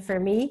living for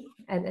me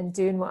and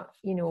doing what,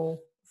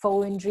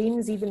 following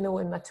dreams, even though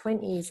in my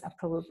 20s I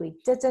probably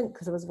didn't,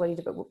 because I was worried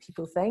about what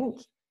people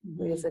think,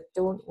 whereas I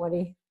don't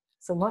worry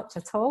so much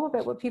at all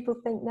about what people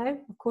think now.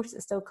 Of course,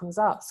 it still comes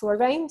up. So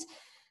around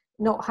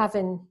not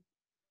having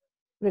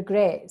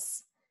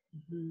regrets.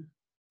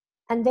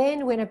 And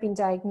then when I've been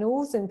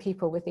diagnosing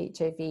people with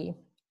HIV,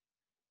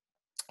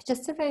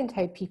 just around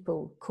how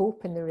people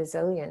cope and their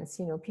resilience,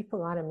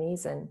 people are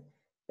amazing.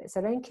 But it's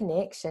around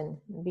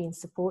connection and being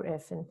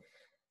supportive.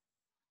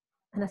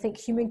 And I think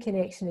human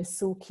connection is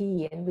so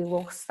key, and we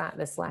lost that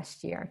this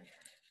last year.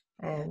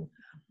 And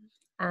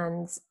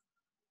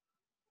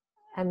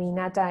I mean,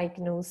 I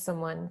diagnosed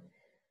someone,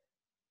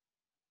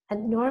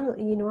 and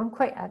normally, I'm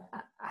quite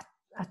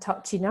a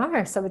touchy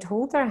nurse. I would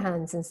hold their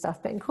hands and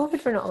stuff, but in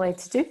COVID we're not allowed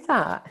to do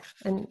that,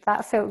 and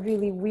that felt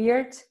really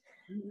weird.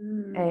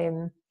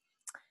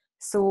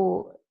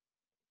 So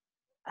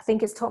I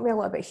think it's taught me a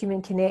lot about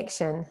human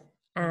connection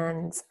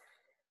and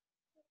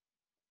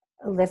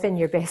living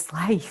your best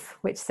life,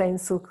 which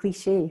sounds so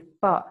cliche,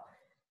 but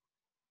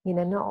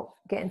not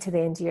getting to the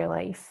end of your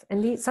life.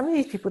 And some of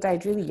these people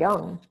died really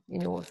young.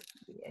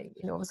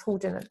 I was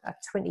holding a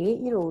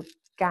 28-year-old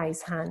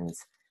guy's hand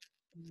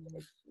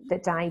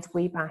that died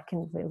way back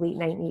in the late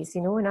 90s,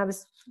 and I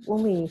was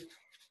only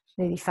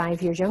maybe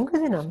 5 years younger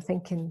than him,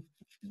 thinking,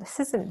 this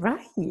isn't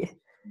right,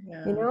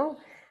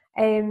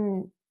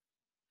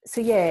 So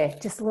yeah,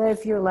 just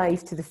live your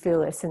life to the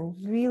fullest and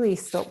really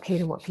stop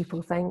caring what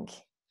people think,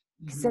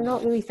 because they're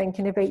not really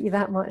thinking about you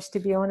that much, to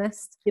be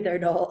honest. They're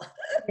not.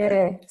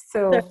 Yeah,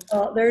 so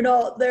they're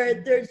not.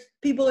 They're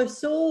people are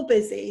so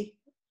busy.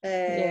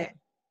 I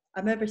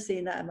remember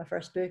saying that in my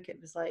first book. It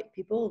was like,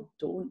 people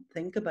don't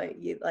think about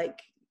you. Like,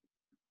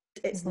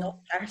 it's not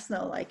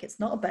personal. Like, it's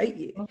not about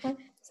you.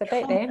 It's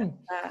about them.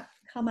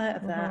 Come out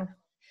of that.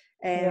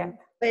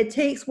 But it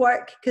takes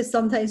work, because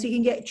sometimes you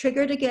can get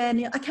triggered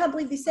again. I can't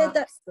believe they said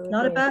that. It's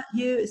not about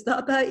you. It's not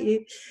about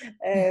you.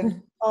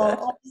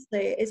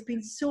 Honestly, it's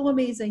been so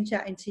amazing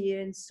chatting to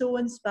you, and so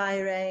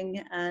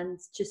inspiring, and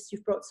just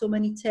you've brought so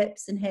many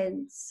tips and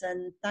hints,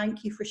 and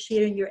thank you for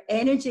sharing your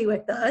energy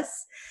with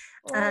us.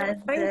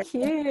 Thank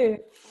you.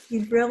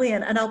 You're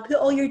brilliant. And I'll put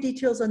all your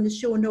details on the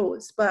show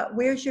notes, but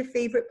where's your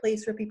favorite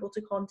place for people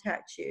to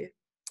contact you?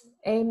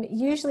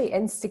 Usually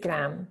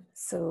Instagram.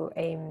 So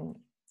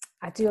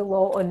I do a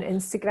lot on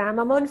Instagram.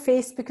 I'm on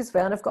Facebook as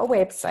well, and I've got a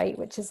website,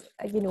 which is,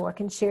 I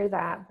can share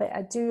that, but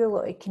I do a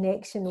lot of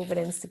connection over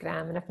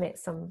Instagram, and I've met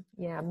some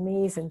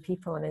amazing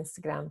people on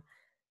Instagram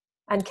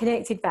and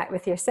connected back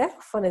with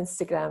yourself on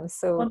Instagram.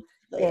 So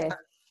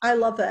I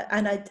love it.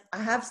 And I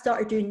have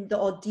started doing the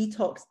odd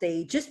detox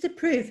day just to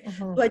prove.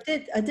 So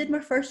I did my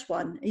first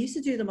one. I used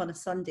to do them on a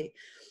Sunday,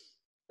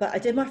 but I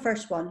did my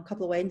first one a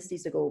couple of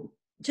Wednesdays ago,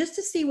 just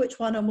to see which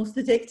one I'm most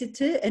addicted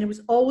to. And it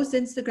was always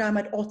Instagram.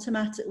 I'd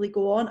automatically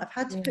go on. I've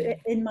had to put it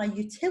in my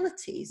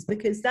utilities,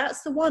 because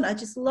that's the one. I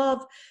just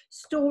love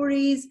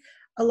stories.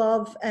 I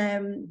love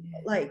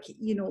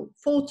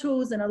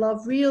photos, and I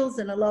love reels,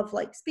 and I love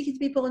speaking to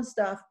people and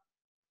stuff.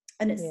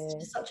 And it's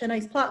just such a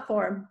nice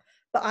platform.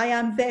 But I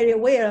am very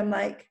aware. I'm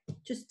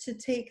just to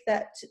take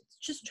that,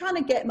 just trying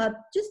to get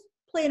just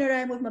playing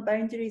around with my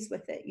boundaries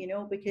with it,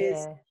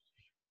 because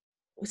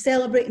we're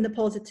celebrating the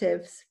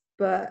positives,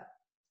 but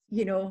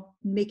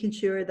making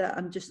sure that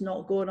I'm just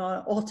not going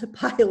on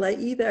autopilot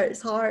either.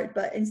 It's hard,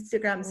 but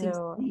Instagram seems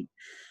to be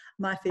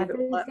my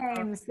favorite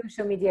platform.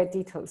 Social media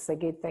detox is a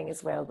good thing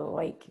as well, though.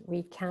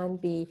 We can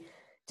be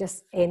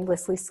just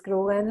endlessly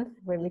scrolling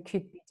when we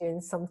could be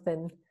doing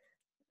something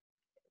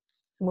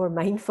more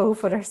mindful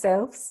for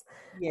ourselves.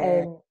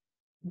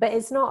 But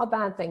it's not a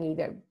bad thing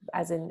either,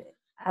 as in,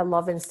 I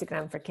love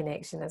Instagram for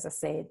connection, as I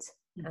said,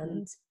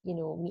 and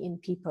meeting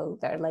people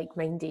that are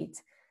like-minded.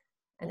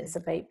 And it's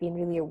about being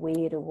really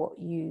aware of what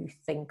you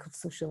think of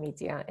social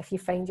media. If you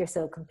find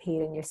yourself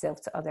comparing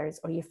yourself to others,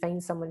 or you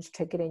find someone's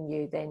triggering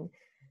you, then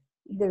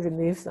either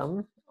remove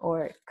them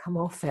or come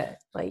off it.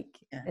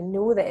 And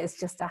know that it's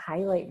just a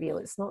highlight reel.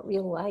 It's not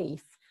real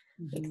life.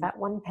 That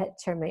one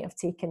picture might have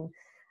taken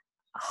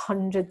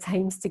 100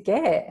 times to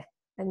get,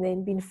 and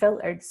then been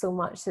filtered so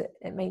much that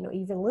it might not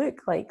even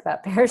look like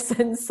that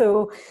person.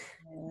 So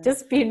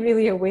just being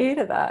really aware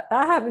of that.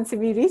 That happened to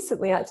me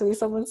recently, actually.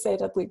 Someone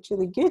said I'd looked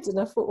really good in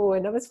a photo,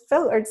 and I was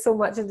filtered so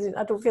much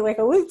I don't feel like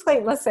I looked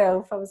like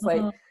myself. I was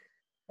like,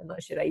 I'm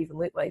not sure I even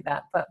look like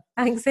that, but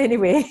thanks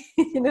anyway.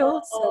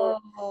 Well,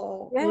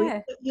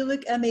 you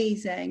look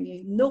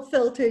amazing. No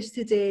filters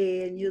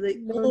today, and you look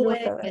no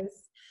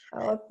filters.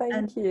 Oh,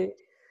 thank you.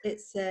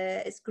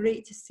 it's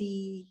great to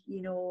see,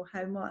 you know,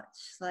 how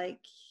much, like,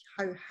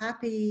 how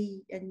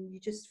happy, and you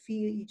just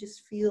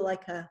feel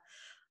like a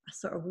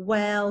sort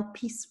of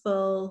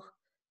peaceful,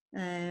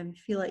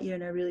 feel like you're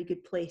in a really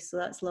good place. So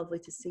that's lovely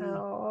to see.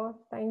 Oh,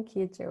 thank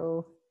you,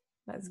 Jo.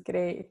 That's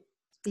great.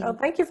 Been,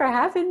 thank you for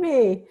having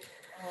me.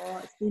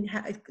 Oh,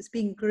 it's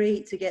been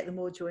great to get the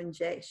Mojo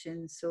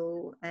injection.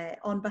 So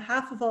on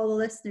behalf of all the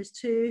listeners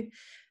too,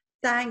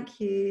 thank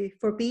you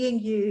for being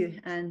you,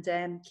 and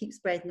keep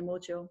spreading the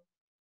Mojo.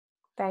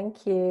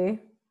 Thank you.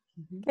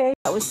 Okay.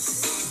 That was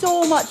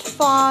so much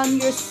fun.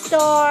 You're a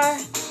star.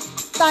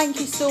 Thank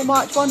you so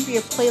much. One for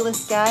your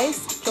playlist,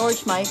 guys.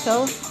 George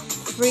Michael,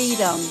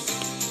 Freedom.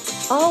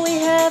 All we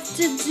have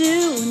to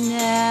do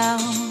now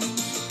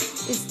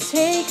is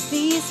take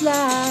these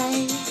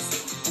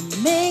lies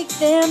and make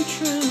them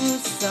true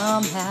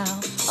somehow.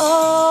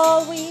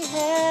 All we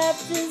have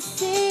to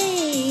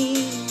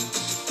see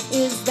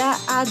is that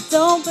I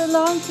don't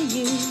belong to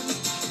you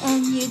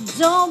and you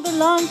don't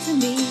belong to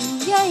me.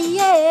 Yeah,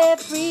 yeah,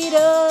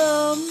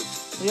 freedom.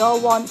 We all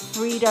want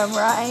freedom,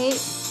 right?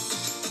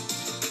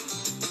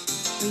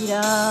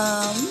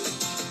 Freedom.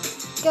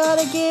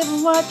 Gotta give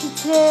 'em what you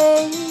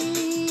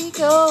take.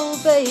 Oh,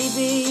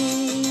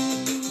 baby.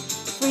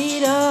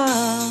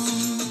 Freedom.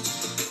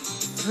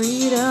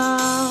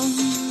 Freedom.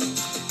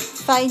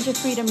 Find your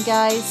freedom,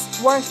 guys.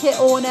 Work it,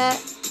 own it.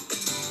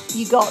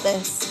 You got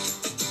this.